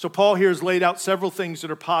 so Paul here has laid out several things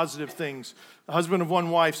that are positive things. A husband of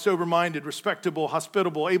one wife, sober-minded, respectable,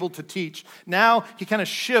 hospitable, able to teach. Now he kind of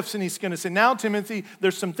shifts and he's going to say, now, Timothy,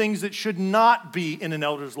 there's some things that should not be in an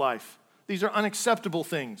elder's life. These are unacceptable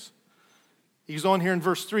things. He's on here in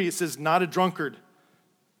verse 3. It says, not a drunkard,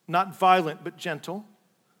 not violent but gentle,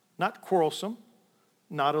 not quarrelsome,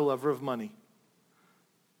 not a lover of money.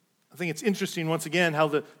 I think it's interesting, once again, how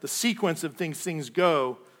the sequence of things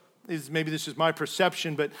go. Maybe this is my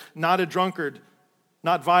perception, but not a drunkard,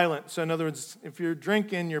 not violent. So in other words, if you're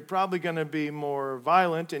drinking, you're probably going to be more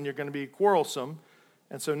violent and you're going to be quarrelsome.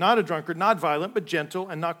 And so not a drunkard, not violent, but gentle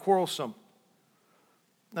and not quarrelsome.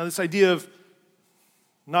 Now this idea of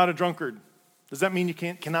not a drunkard, does that mean you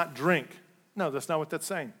cannot drink? No, that's not what that's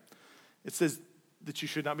saying. It says that you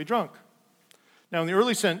should not be drunk. Now in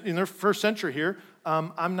the first century here,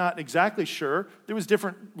 I'm not exactly sure. There was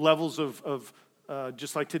different levels of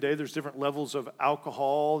just like today, there's different levels of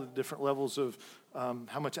alcohol, different levels of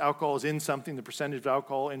how much alcohol is in something, the percentage of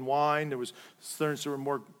alcohol in wine. There was certain that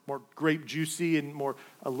were more grape juicy and more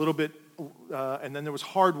a little bit, and then there was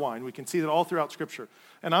hard wine. We can see that all throughout Scripture.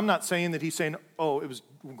 And I'm not saying that he's saying, oh, it was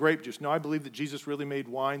grape juice. No, I believe that Jesus really made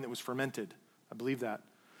wine that was fermented. I believe that.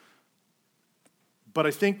 But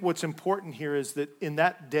I think what's important here is that in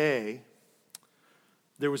that day,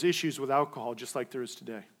 there was issues with alcohol just like there is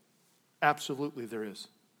today. Absolutely there is.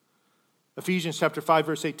 Ephesians chapter 5,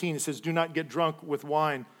 verse 18, it says, do not get drunk with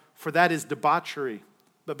wine, for that is debauchery,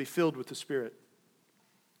 but be filled with the Spirit.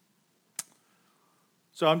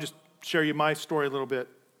 So I'm just share you my story a little bit.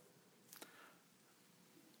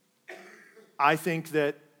 I think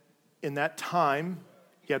that in that time,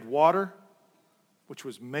 you had water, which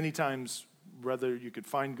was many times whether you could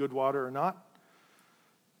find good water or not.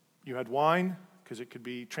 You had wine, because it could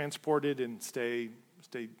be transported and stay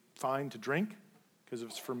fine to drink because of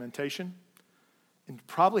its fermentation, and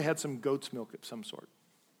probably had some goat's milk of some sort.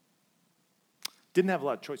 Didn't have a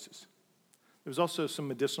lot of choices. There was also some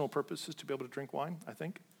medicinal purposes to be able to drink wine, I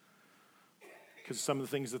think, because of some of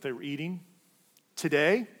the things that they were eating.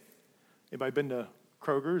 Today, anybody been to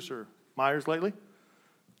Kroger's or Meijer's lately?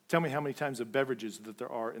 Tell me how many times of beverages that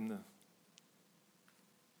there are in the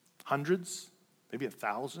hundreds, maybe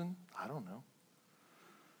 1,000, I don't know.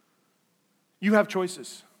 You have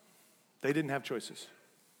choices. They didn't have choices.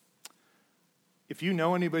 If you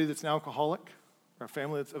know anybody that's an alcoholic, or a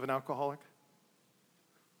family that's of an alcoholic,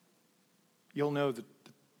 you'll know the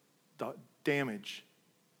damage,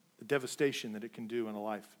 the devastation that it can do in a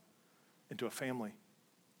life, into a family.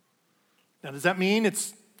 Now, does that mean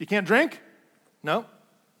you can't drink? No,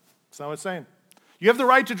 that's not what it's saying. You have the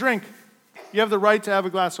right to drink. You have the right to have a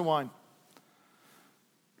glass of wine.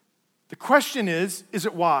 The question is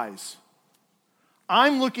it wise?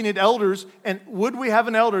 I'm looking at elders, and would we have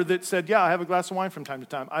an elder that said, yeah, I have a glass of wine from time to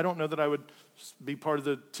time? I don't know that I would be part of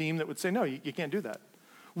the team that would say, no, you can't do that.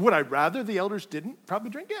 Would I rather the elders didn't probably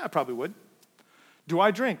drink? Yeah, I probably would. Do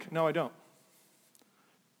I drink? No, I don't.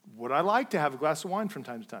 Would I like to have a glass of wine from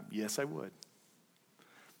time to time? Yes, I would.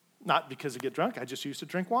 Not because I get drunk. I just used to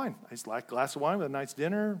drink wine. I just like a glass of wine with a nice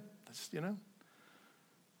dinner.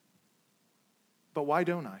 But why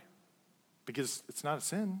don't I? Because it's not a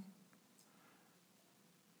sin.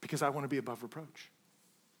 Because I want to be above reproach.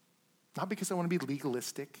 Not because I want to be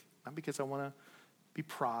legalistic. Not because I want to be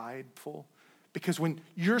prideful. Because when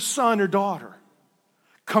your son or daughter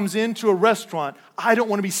comes into a restaurant, I don't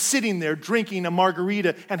want to be sitting there drinking a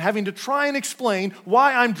margarita and having to try and explain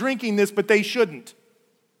why I'm drinking this, but they shouldn't.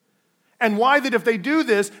 And why that if they do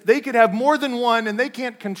this, they could have more than one and they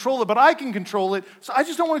can't control it, but I can control it. So I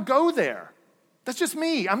just don't want to go there. That's just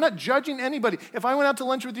me. I'm not judging anybody. If I went out to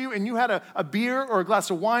lunch with you and you had a beer or a glass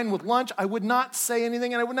of wine with lunch, I would not say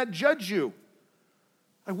anything and I would not judge you.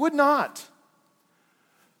 I would not.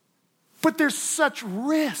 But there's such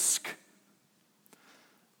risk.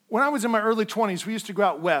 When I was in my early 20s, we used to go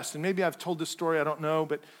out west, and maybe I've told this story, I don't know,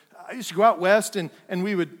 but I used to go out west and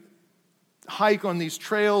we would hike on these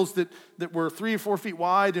trails that were 3 or 4 feet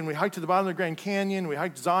wide, and we hiked to the bottom of the Grand Canyon, we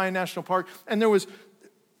hiked Zion National Park, and there was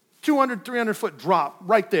 200, 300 foot drop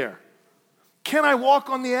right there. Can I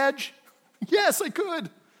walk on the edge? Yes, I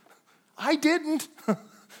could. I didn't.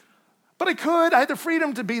 But I could. I had the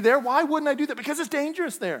freedom to be there. Why wouldn't I do that? Because it's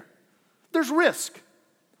dangerous there. There's risk.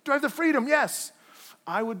 Do I have the freedom? Yes.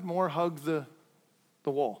 I would more hug the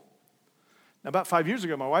wall. Now, about 5 years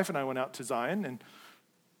ago, my wife and I went out to Zion, and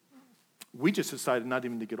we just decided not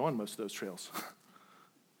even to get on most of those trails.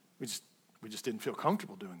 We just didn't feel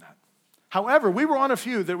comfortable doing that. However, we were on a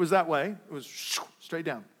few that was that way. It was straight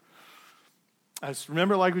down. I just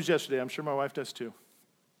remember it like it was yesterday. I'm sure my wife does too.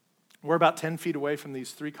 We're about 10 feet away from these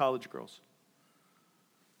 3 college girls.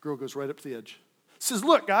 Girl goes right up to the edge. Says,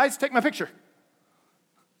 look, guys, take my picture.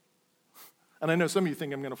 And I know some of you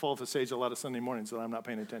think I'm going to fall off the stage a lot of Sunday mornings that I'm not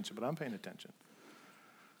paying attention, but I'm paying attention.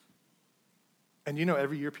 And you know,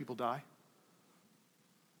 every year people die.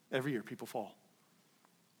 Every year people fall.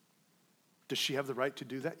 Does she have the right to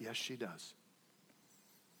do that? Yes, she does.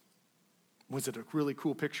 Was it a really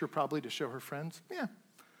cool picture probably to show her friends? Yeah.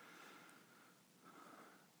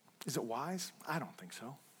 Is it wise? I don't think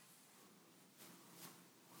so.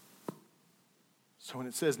 So when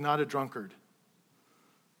it says not a drunkard,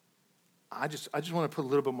 I just want to put a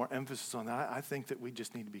little bit more emphasis on that. I think that we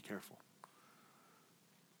just need to be careful.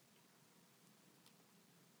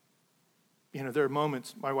 You know, there are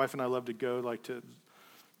moments, my wife and I love to go like to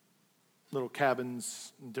little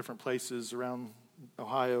cabins in different places around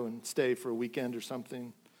Ohio and stay for a weekend or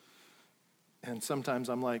something. And sometimes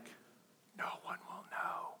I'm like, no one will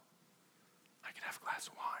know. I could have a glass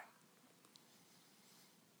of wine.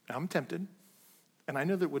 I'm tempted, and I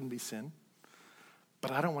know that wouldn't be sin,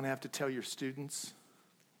 but I don't want to have to tell your students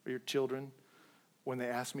or your children when they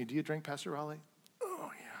ask me, do you drink, Pastor Raleigh?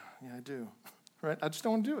 Oh, yeah, I do. Right? I just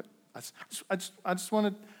don't want to do it. I just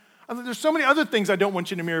want to, there's so many other things I don't want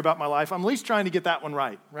you to mirror about my life. I'm at least trying to get that one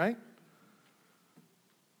right?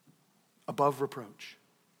 Above reproach.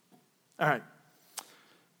 All right.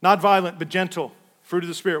 Not violent, but gentle. Fruit of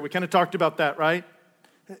the Spirit. We kind of talked about that, right?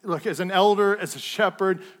 Look, as an elder, as a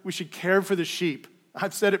shepherd, we should care for the sheep.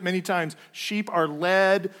 I've said it many times. Sheep are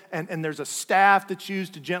led, and there's a staff that's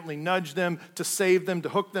used to gently nudge them, to save them, to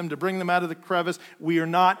hook them, to bring them out of the crevice. We are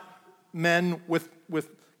not men with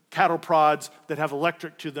cattle prods that have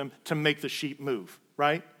electric to them to make the sheep move,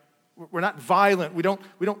 right? We're not violent. We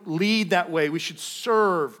don't lead that way. We should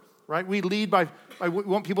serve, right? We lead by we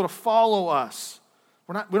want people to follow us.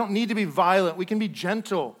 We don't need to be violent. We can be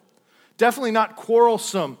gentle. Definitely not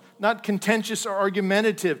quarrelsome, not contentious or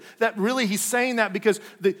argumentative. That really, he's saying that because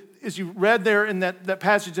as you read there in that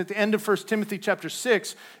passage at the end of 1 Timothy chapter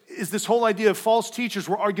 6, is this whole idea of false teachers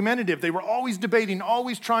were argumentative. They were always debating,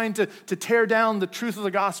 always trying to tear down the truth of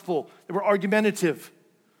the gospel. They were argumentative.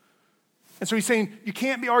 And so he's saying, you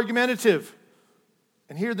can't be argumentative.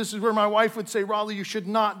 And here, this is where my wife would say, Raleigh, you should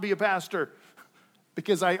not be a pastor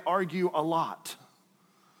because I argue a lot.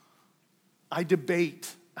 I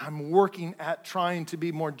debate. I'm working at trying to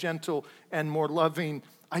be more gentle and more loving.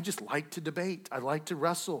 I just like to debate. I like to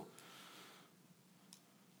wrestle.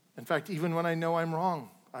 In fact, even when I know I'm wrong,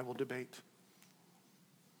 I will debate.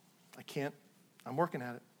 I'm working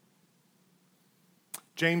at it.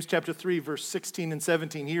 James chapter 3, verse 16 and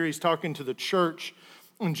 17. Here he's talking to the church.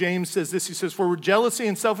 And James says this, he says, for where jealousy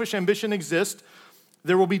and selfish ambition exist,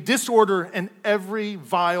 there will be disorder and every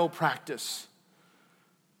vile practice.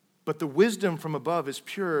 But the wisdom from above is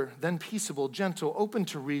pure, then peaceable, gentle, open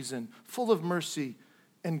to reason, full of mercy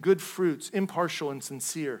and good fruits, impartial and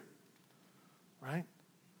sincere. Right?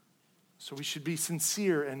 So we should be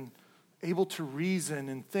sincere and able to reason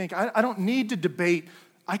and think. I don't need to debate.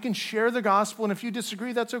 I can share the gospel, and if you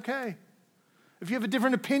disagree, that's okay. If you have a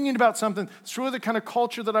different opinion about something, it's really the kind of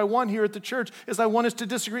culture that I want here at the church, is I want us to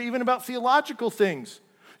disagree even about theological things.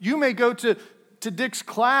 You may go to Dick's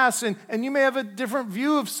class, and you may have a different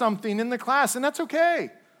view of something in the class, and that's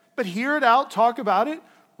okay. But hear it out, talk about it,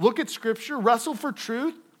 look at Scripture, wrestle for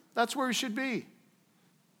truth. That's where we should be.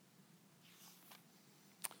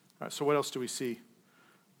 All right, so what else do we see?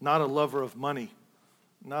 Not a lover of money.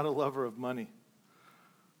 Not a lover of money.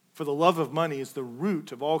 For the love of money is the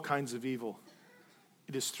root of all kinds of evil.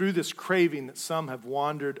 It is through this craving that some have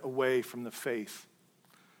wandered away from the faith.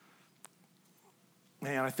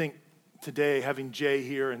 Man, I think today, having Jay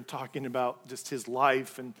here and talking about just his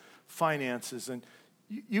life and finances, and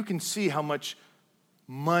you can see how much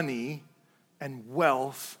money and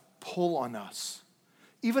wealth pull on us,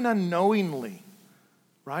 even unknowingly,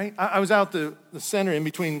 right? I was out the center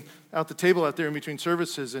out the table out there in between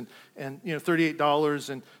services, and $38,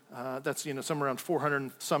 and that's somewhere around $400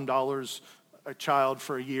 and some dollars a child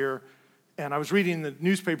for a year. And I was reading in the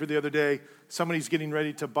newspaper the other day, somebody's getting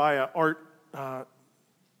ready to buy an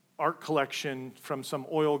art collection from some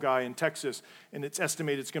oil guy in Texas, and it's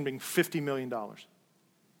estimated it's going to bring $50 million.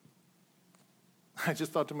 I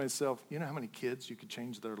just thought to myself, you know how many kids you could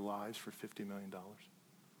change their lives for $50 million?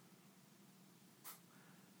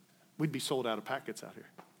 We'd be sold out of packets out here.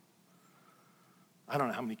 I don't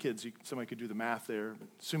know how many kids, somebody could do the math there,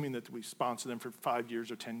 assuming that we sponsor them for 5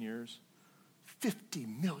 years or 10 years.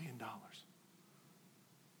 $50 million.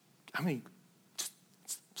 I mean, just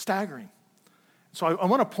staggering. So I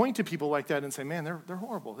want to point to people like that and say, man, they're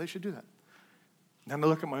horrible. They should do that. And then I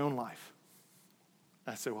look at my own life.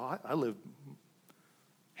 I say, well, I live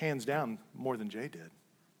hands down more than Jay did.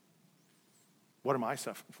 What am I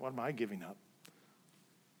suffering? What am I giving up?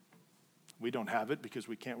 We don't have it because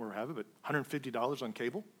we can't have it, but $150 on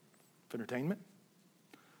cable for entertainment,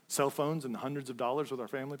 cell phones and hundreds of dollars with our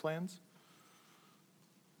family plans.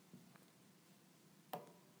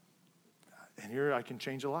 And here I can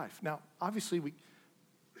change a life. Now, obviously,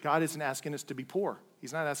 God isn't asking us to be poor.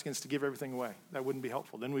 He's not asking us to give everything away. That wouldn't be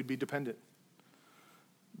helpful. Then we'd be dependent.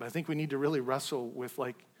 But I think we need to really wrestle with,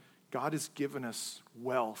 God has given us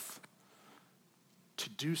wealth to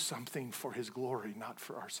do something for his glory, not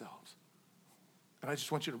for ourselves. And I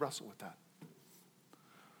just want you to wrestle with that.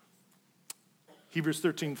 Hebrews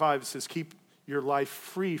 13:5 says, keep your life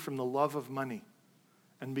free from the love of money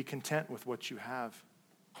and be content with what you have.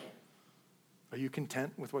 Are you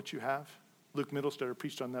content with what you have? Luke Middlestetter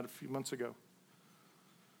preached on that a few months ago.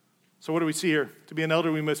 So what do we see here? To be an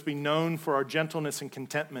elder, we must be known for our gentleness and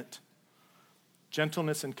contentment.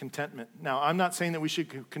 Gentleness and contentment. Now, I'm not saying that we should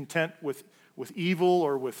be content with evil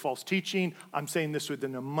or with false teaching. I'm saying this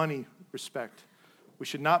within a money respect. We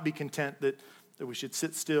should not be content that we should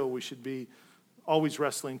sit still. We should be always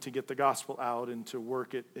wrestling to get the gospel out and to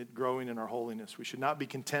work at growing in our holiness. We should not be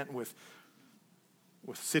content with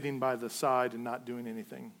sitting by the side and not doing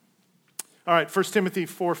anything. All right, 1 Timothy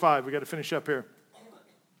 4:5. We got to finish up here.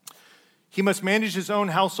 He must manage his own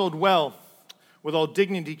household well, with all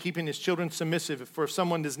dignity, keeping his children submissive. For if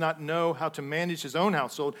someone does not know how to manage his own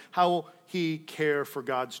household, how will he care for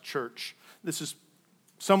God's church? This is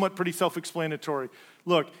somewhat pretty self-explanatory.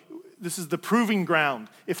 Look, this is the proving ground.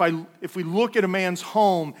 If we look at a man's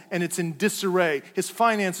home and it's in disarray, his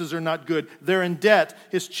finances are not good, they're in debt,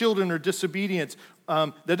 his children are disobedient.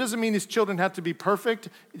 That doesn't mean his children have to be perfect.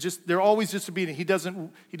 Just they're always disobedient. He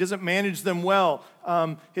doesn't manage them well.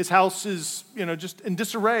 His house is just in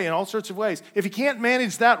disarray in all sorts of ways. If he can't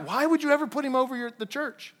manage that, why would you ever put him over the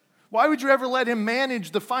church? Why would you ever let him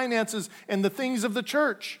manage the finances and the things of the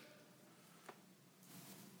church?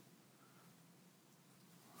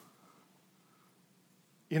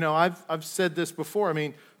 I've said this before. I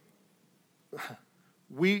mean,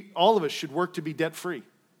 all of us should work to be debt-free.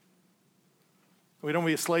 We don't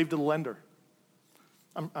be a slave to the lender.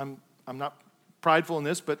 I'm not prideful in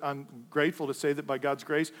this, but I'm grateful to say that by God's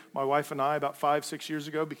grace, my wife and I, about 5-6 years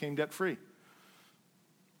ago, became debt-free.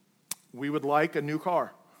 We would like a new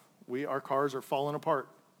car. Our cars are falling apart.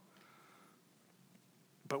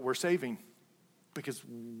 But we're saving because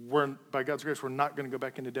by God's grace, we're not going to go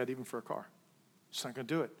back into debt even for a car. Just not going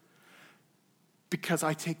to do it. Because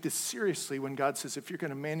I take this seriously when God says, if you're going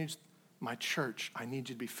to manage my church, I need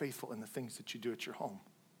you to be faithful in the things that you do at your home.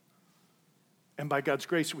 And by God's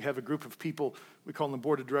grace, we have a group of people, we call them the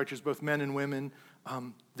board of directors, both men and women,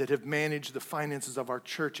 that have managed the finances of our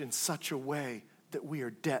church in such a way that we are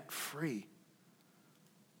debt-free.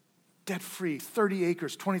 Debt-free, 30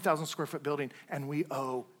 acres, 20,000 square foot building, and we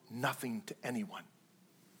owe nothing to anyone.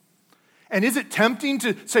 And is it tempting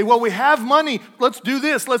to say, well, we have money, let's do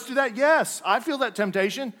this, let's do that? Yes, I feel that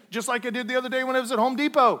temptation, just like I did the other day when I was at Home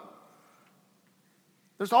Depot.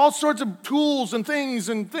 There's all sorts of tools and things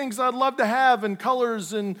I'd love to have and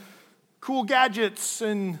colors and cool gadgets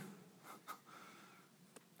and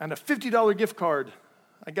a $50 gift card.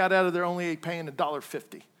 I got out of there only paying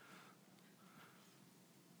 $1.50.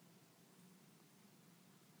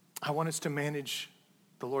 I want us to manage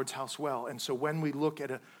the Lord's house well. And so when we look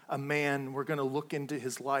at a man, we're going to look into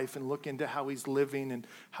his life and look into how he's living and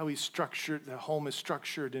how he's structured, the home is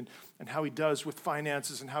structured, and how he does with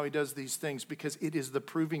finances and how he does these things, because it is the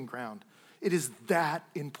proving ground. It is that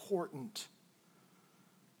important.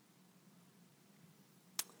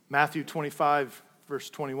 Matthew 25,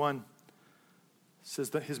 verse 21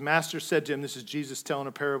 says that his master said to him, this is Jesus telling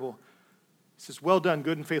a parable, he says, well done,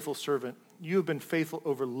 good and faithful servant. You have been faithful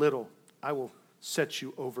over little. I will set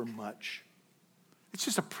you over much. It's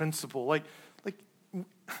just a principle. Like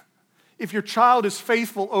if your child is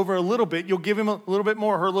faithful over a little bit, you'll give him a little bit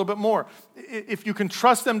more, her a little bit more. If you can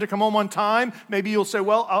trust them to come home on time, maybe you'll say,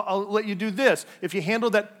 well, I'll let you do this. If you handle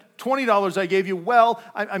that $20 I gave you well,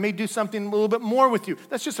 I may do something a little bit more with you.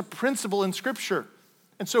 That's just a principle in Scripture.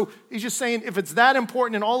 And so he's just saying, if it's that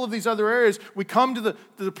important in all of these other areas, we come to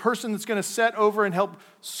the person that's going to set over and help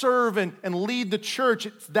serve and lead the church.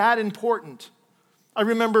 It's that important. I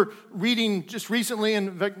remember reading just recently,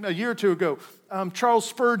 in fact, a year or two ago, Charles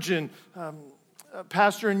Spurgeon, a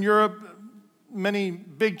pastor in Europe, many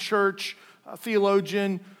big church,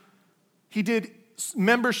 theologian. He did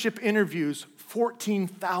membership interviews,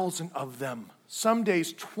 14,000 of them. Some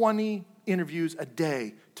days, 20 interviews a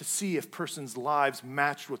day to see if persons' lives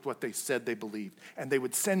matched with what they said they believed. And they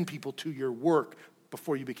would send people to your work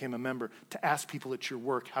before you became a member to ask people at your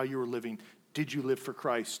work how you were living. Did you live for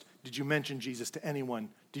Christ? Did you mention Jesus to anyone?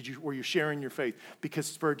 Were you sharing your faith? Because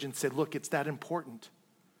Spurgeon said, look, it's that important.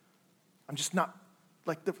 I'm just not,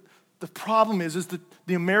 like the problem is that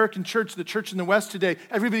the American church, the church in the West today,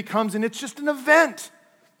 everybody comes and it's just an event.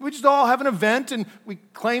 We just all have an event and we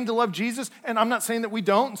claim to love Jesus. And I'm not saying that we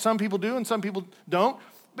don't. Some people do and some people don't.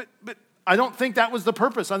 But I don't think that was the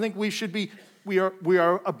purpose. I think we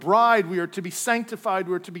are a bride. We are to be sanctified.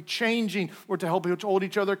 We are to be changing. We're to help hold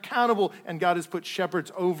each other accountable. And God has put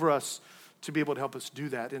shepherds over us to be able to help us do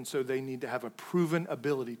that. And so they need to have a proven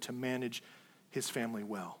ability to manage his family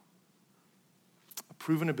well. A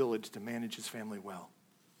proven ability to manage his family well.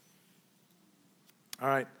 All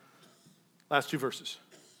right. Last two verses.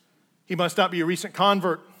 He must not be a recent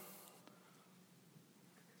convert.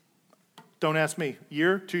 Don't ask me.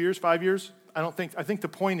 Year, 2 years, 5 years? I think the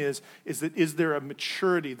point is there a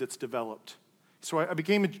maturity that's developed? So I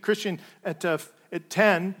became a Christian at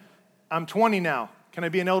 10. I'm 20 now. Can I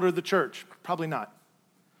be an elder of the church? Probably not.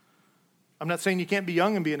 I'm not saying you can't be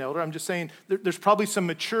young and be an elder. I'm just saying there's probably some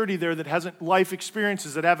maturity there that hasn't, life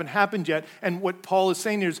experiences that haven't happened yet. And what Paul is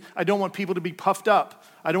saying is, I don't want people to be puffed up.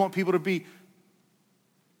 I don't want people to be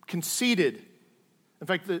conceited. In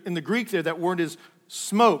fact, in the Greek there, that word is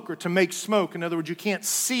smoke, or to make smoke. In other words, you can't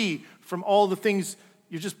see from all the things,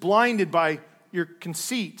 you're just blinded by your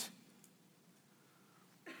conceit.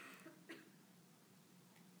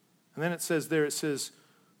 And then it says,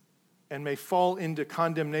 and may fall into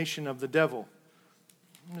condemnation of the devil.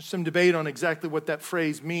 There's some debate on exactly what that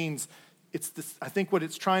phrase means. I think what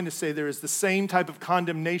it's trying to say there is the same type of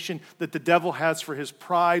condemnation that the devil has for his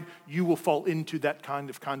pride. You will fall into that kind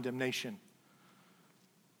of condemnation.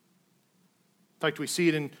 In fact, we see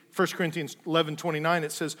it in 1 Corinthians 11:29.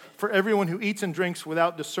 It says, for everyone who eats and drinks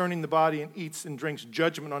without discerning the body and eats and drinks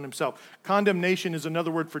judgment on himself. Condemnation is another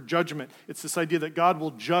word for judgment. It's this idea that God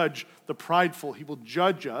will judge the prideful. He will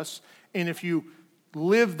judge us. And if you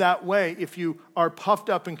live that way, if you are puffed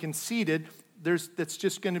up and conceited, that's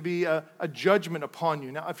just going to be a judgment upon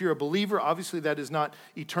you. Now, if you're a believer, obviously that is not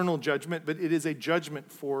eternal judgment, but it is a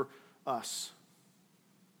judgment for us.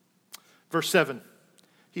 Verse 7,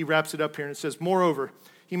 he wraps it up here and it says, moreover,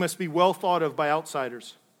 he must be well thought of by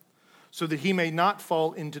outsiders, so that he may not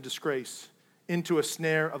fall into disgrace, into a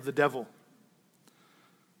snare of the devil.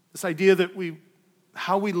 This idea that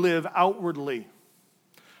how we live outwardly.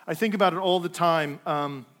 I think about it all the time.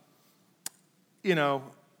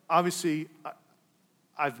 Obviously,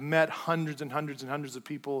 I've met hundreds and hundreds and hundreds of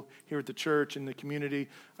people here at the church, in the community.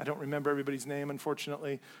 I don't remember everybody's name,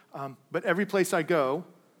 unfortunately. But every place I go,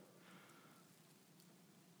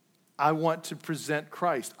 I want to present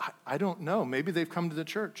Christ. I don't know. Maybe they've come to the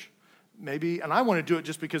church. Maybe, and I want to do it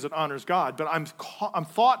just because it honors God, but I'm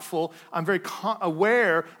thoughtful. I'm very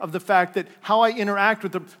aware of the fact that how I interact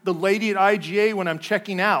with the lady at IGA when I'm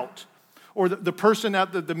checking out, or the person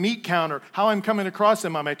at the meat counter, how I'm coming across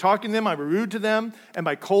them. Am I talking to them? Am I rude to them? Am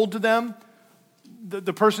I cold to them?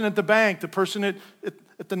 The person at the bank, the person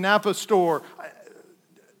at the Napa store.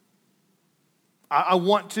 I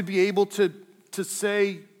want to be able to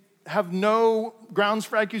say, have no grounds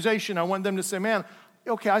for accusation. I want them to say, man,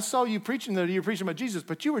 okay, I saw you preaching that you were preaching about Jesus,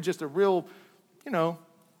 but you were just a real,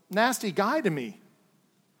 nasty guy to me.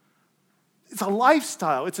 It's a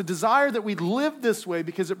lifestyle. It's a desire that we live this way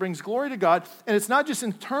because it brings glory to God. And it's not just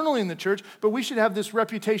internally in the church, but we should have this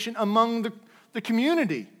reputation among the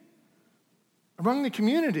community. Among the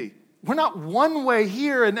community. We're not one way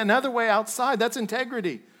here and another way outside. That's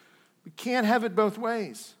integrity. We can't have it both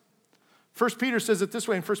ways. 1 Peter says it this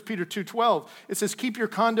way in 1 Peter 2:12. It says, keep your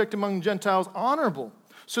conduct among Gentiles honorable,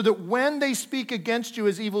 so that when they speak against you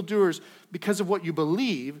as evildoers because of what you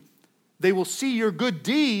believe, they will see your good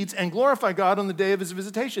deeds and glorify God on the day of his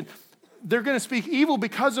visitation. They're going to speak evil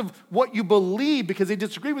because of what you believe, because they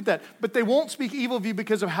disagree with that. But they won't speak evil of you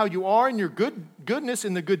because of how you are and your goodness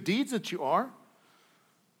and the good deeds that you are.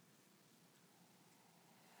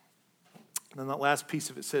 And then that last piece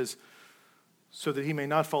of it says, so that he may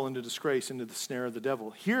not fall into disgrace, into the snare of the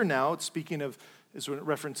devil. Here now, it's speaking of is when it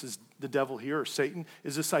references the devil here, or Satan,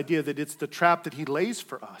 is this idea that it's the trap that he lays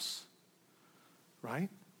for us, right?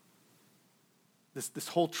 This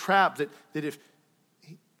whole trap that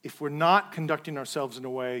if we're not conducting ourselves in a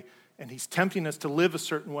way, and he's tempting us to live a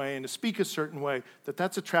certain way and to speak a certain way,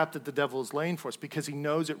 that's a trap that the devil is laying for us because he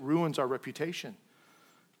knows it ruins our reputation.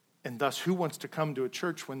 And thus, who wants to come to a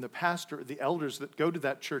church when the pastor, the elders that go to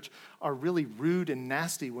that church are really rude and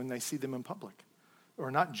nasty when they see them in public,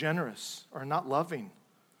 or not generous, or not loving?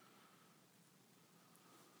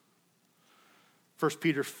 1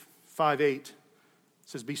 Peter 5:8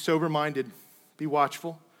 says, "Be sober-minded, be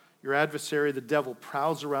watchful. Your adversary, the devil,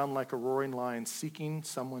 prowls around like a roaring lion, seeking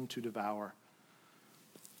someone to devour."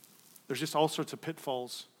 There's just all sorts of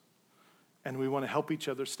pitfalls, and we want to help each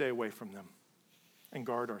other stay away from them and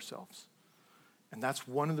guard ourselves. And that's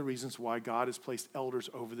one of the reasons why God has placed elders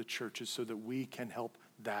over the churches, so that we can help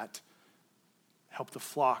the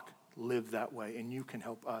flock live that way, and you can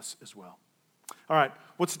help us as well. All right,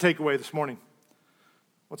 what's the takeaway this morning?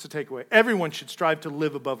 What's the takeaway? Everyone should strive to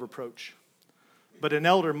live above reproach, but an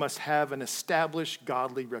elder must have an established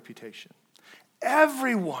godly reputation.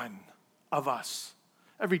 Every one of us,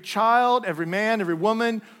 every child, every man, every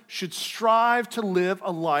woman should strive to live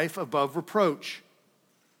a life above reproach,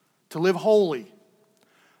 to live holy.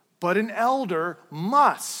 But an elder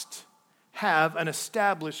must have an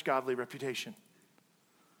established godly reputation.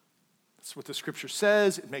 That's what the scripture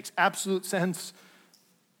says. It makes absolute sense.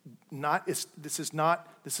 If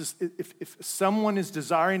someone is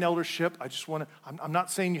desiring eldership, I'm not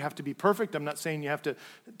saying you have to be perfect. I'm not saying you have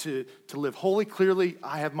to live holy. Clearly,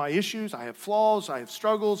 I have my issues. I have flaws. I have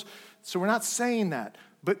struggles. So we're not saying that.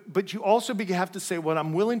 But you also have to say, well,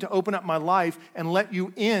 I'm willing to open up my life and let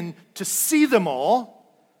you in to see them all,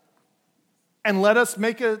 and let us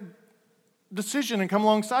make a decision and come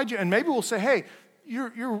alongside you. And maybe we'll say, hey,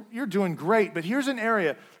 you're doing great, but here's an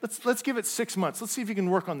area. Let's give it 6 months. Let's see if you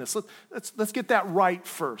can work on this. Let's get that right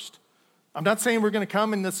first. I'm not saying we're going to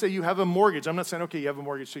come and let's say you have a mortgage. I'm not saying, okay, you have a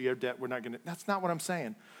mortgage, so you have debt. We're not going to. That's not what I'm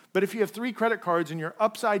saying. But if you have 3 credit cards and you're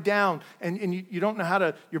upside down and you don't know how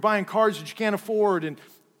to, you're buying cars that you can't afford, and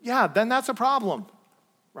yeah, then that's a problem,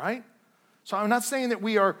 right? So I'm not saying that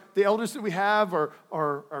the elders that we have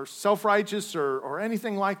are self-righteous or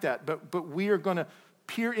anything like that, but we are going to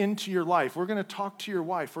peer into your life. We're going to talk to your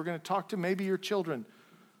wife. We're going to talk to maybe your children.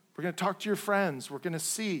 We're going to talk to your friends. We're going to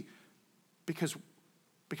see, because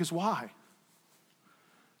why?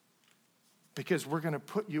 Because we're going to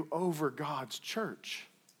put you over God's church.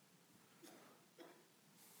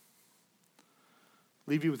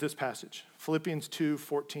 Leave you with this passage, Philippians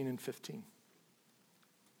 2:14 and 15.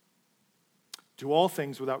 Do all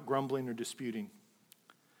things without grumbling or disputing,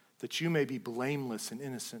 that you may be blameless and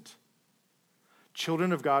innocent,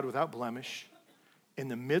 children of God without blemish, in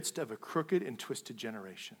the midst of a crooked and twisted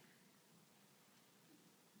generation.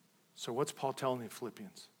 So what's Paul telling the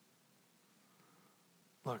Philippians?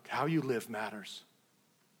 Look, how you live matters.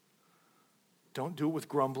 Don't do it with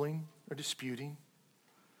grumbling or disputing.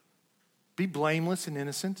 Be blameless and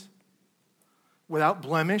innocent, without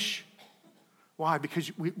blemish. Why?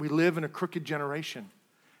 Because we live in a crooked generation,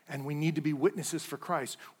 and we need to be witnesses for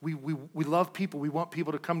Christ. We love people. We want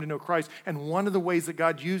people to come to know Christ. And one of the ways that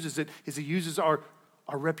God uses it is he uses our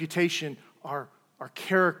reputation, our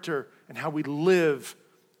character, and how we live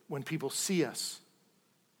when people see us.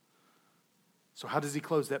 So how does he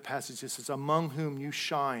close that passage? He says, among whom you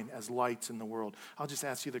shine as lights in the world. I'll just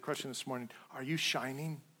ask you the question this morning. Are you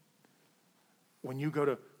shining? When you go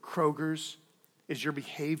to Kroger's, is your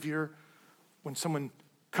behavior, when someone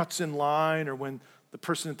cuts in line or when the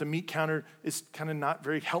person at the meat counter is kind of not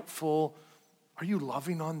very helpful, are you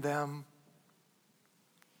loving on them?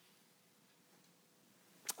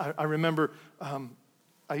 I remember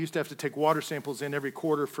I used to have to take water samples in every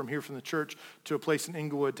quarter from the church to a place in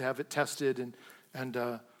Inglewood to have it tested. And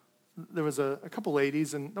there was a couple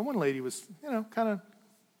ladies, and the one lady was, kind of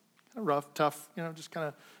rough, tough, just kind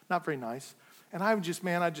of not very nice. And I'd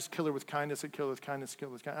just kill her with kindness. I'd kill her with kindness,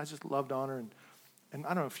 I just loved on her. And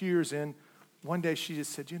I don't know, a few years in, one day she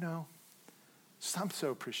just said, I'm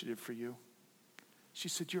so appreciative for you. She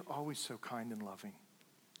said, you're always so kind and loving.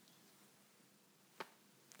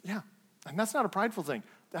 Yeah, and that's not a prideful thing.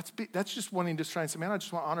 That's just wanting to try and say, man, I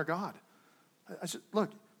just want to honor God.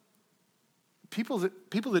 Look, people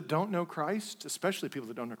that don't know Christ, especially people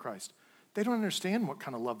that don't know Christ, they don't understand what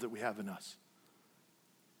kind of love that we have in us.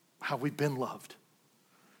 How we've been loved.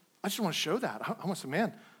 I just want to show that. I want to say,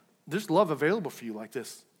 man, there's love available for you like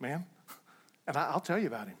this, man. And I'll tell you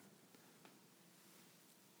about him.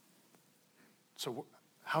 So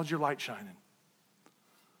how's your light shining?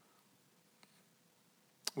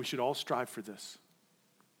 We should all strive for this.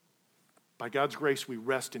 By God's grace, we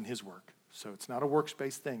rest in his work. So it's not a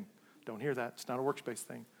works-based thing. Don't hear that. It's not a works-based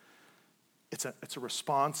thing. It's a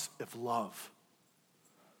response of love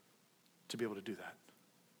to be able to do that.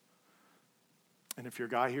 And if you're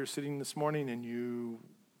a guy here sitting this morning and you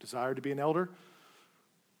desire to be an elder,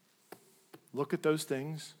 look at those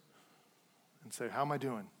things and say, how am I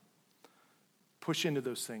doing? Push into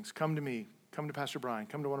those things. Come to me. Come to Pastor Brian.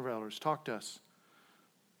 Come to one of our elders. Talk to us.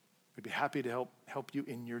 We'd be happy to help you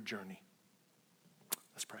in your journey.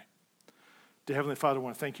 Let's pray. Dear Heavenly Father, I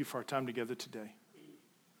want to thank you for our time together today.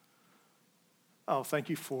 Oh, thank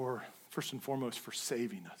you for, first and foremost, for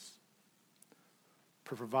saving us,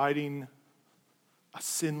 for providing a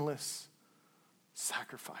sinless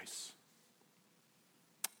sacrifice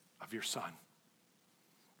of your Son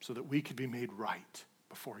so that we could be made right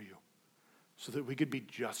before you, so that we could be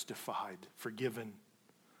justified, forgiven,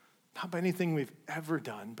 not by anything we've ever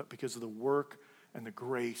done, but because of the work and the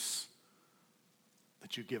grace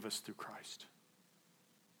that you give us through Christ.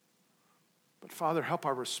 But Father, help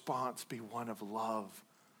our response be one of love,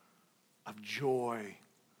 of joy,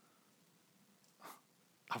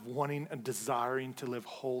 of wanting and desiring to live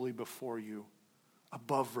holy before you,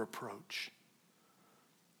 above reproach.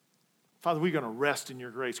 Father, we're going to rest in your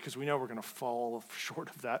grace because we know we're going to fall short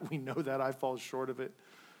of that. We know that I fall short of it.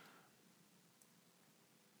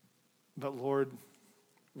 But Lord,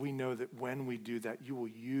 we know that when we do that, you will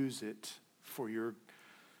use it for your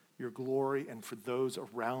glory and for those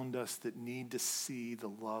around us that need to see the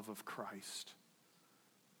love of Christ,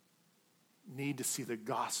 need to see the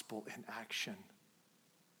gospel in action.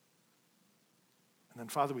 And then,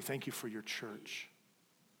 Father, we thank you for your church.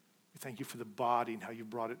 We thank you for the body and how you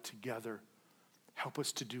brought it together. Help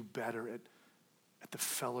us to do better at the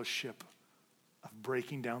fellowship of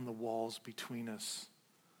breaking down the walls between us.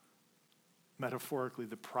 Metaphorically,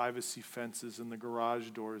 the privacy fences and the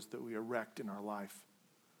garage doors that we erect in our life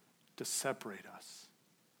to separate us.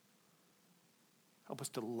 Help us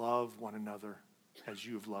to love one another as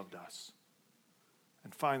you have loved us.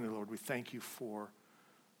 And finally, Lord, we thank you for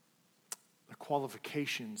the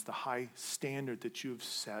qualifications, the high standard that you have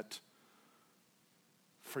set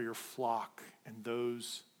for your flock and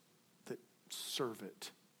those that serve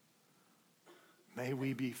it. May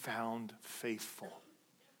we be found faithful.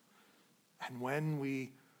 And when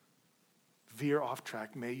we veer off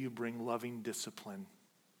track, may you bring loving discipline.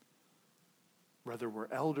 Whether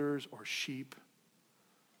we're elders or sheep,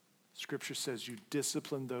 Scripture says you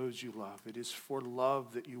discipline those you love. It is for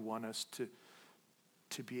love that you want us to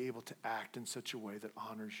be able to act in such a way that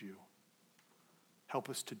honors you. Help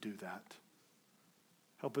us to do that.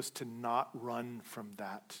 Help us to not run from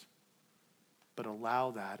that, but allow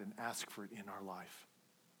that and ask for it in our life.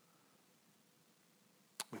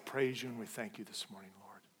 We praise you and we thank you this morning,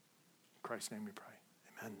 Lord. In Christ's name we pray.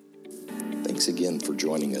 Amen. Thanks again for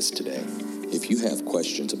joining us today. If you have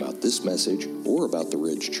questions about this message or about the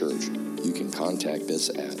Ridge Church, you can contact us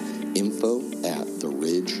at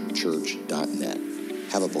info@theridgechurch.net.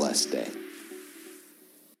 Have a blessed day.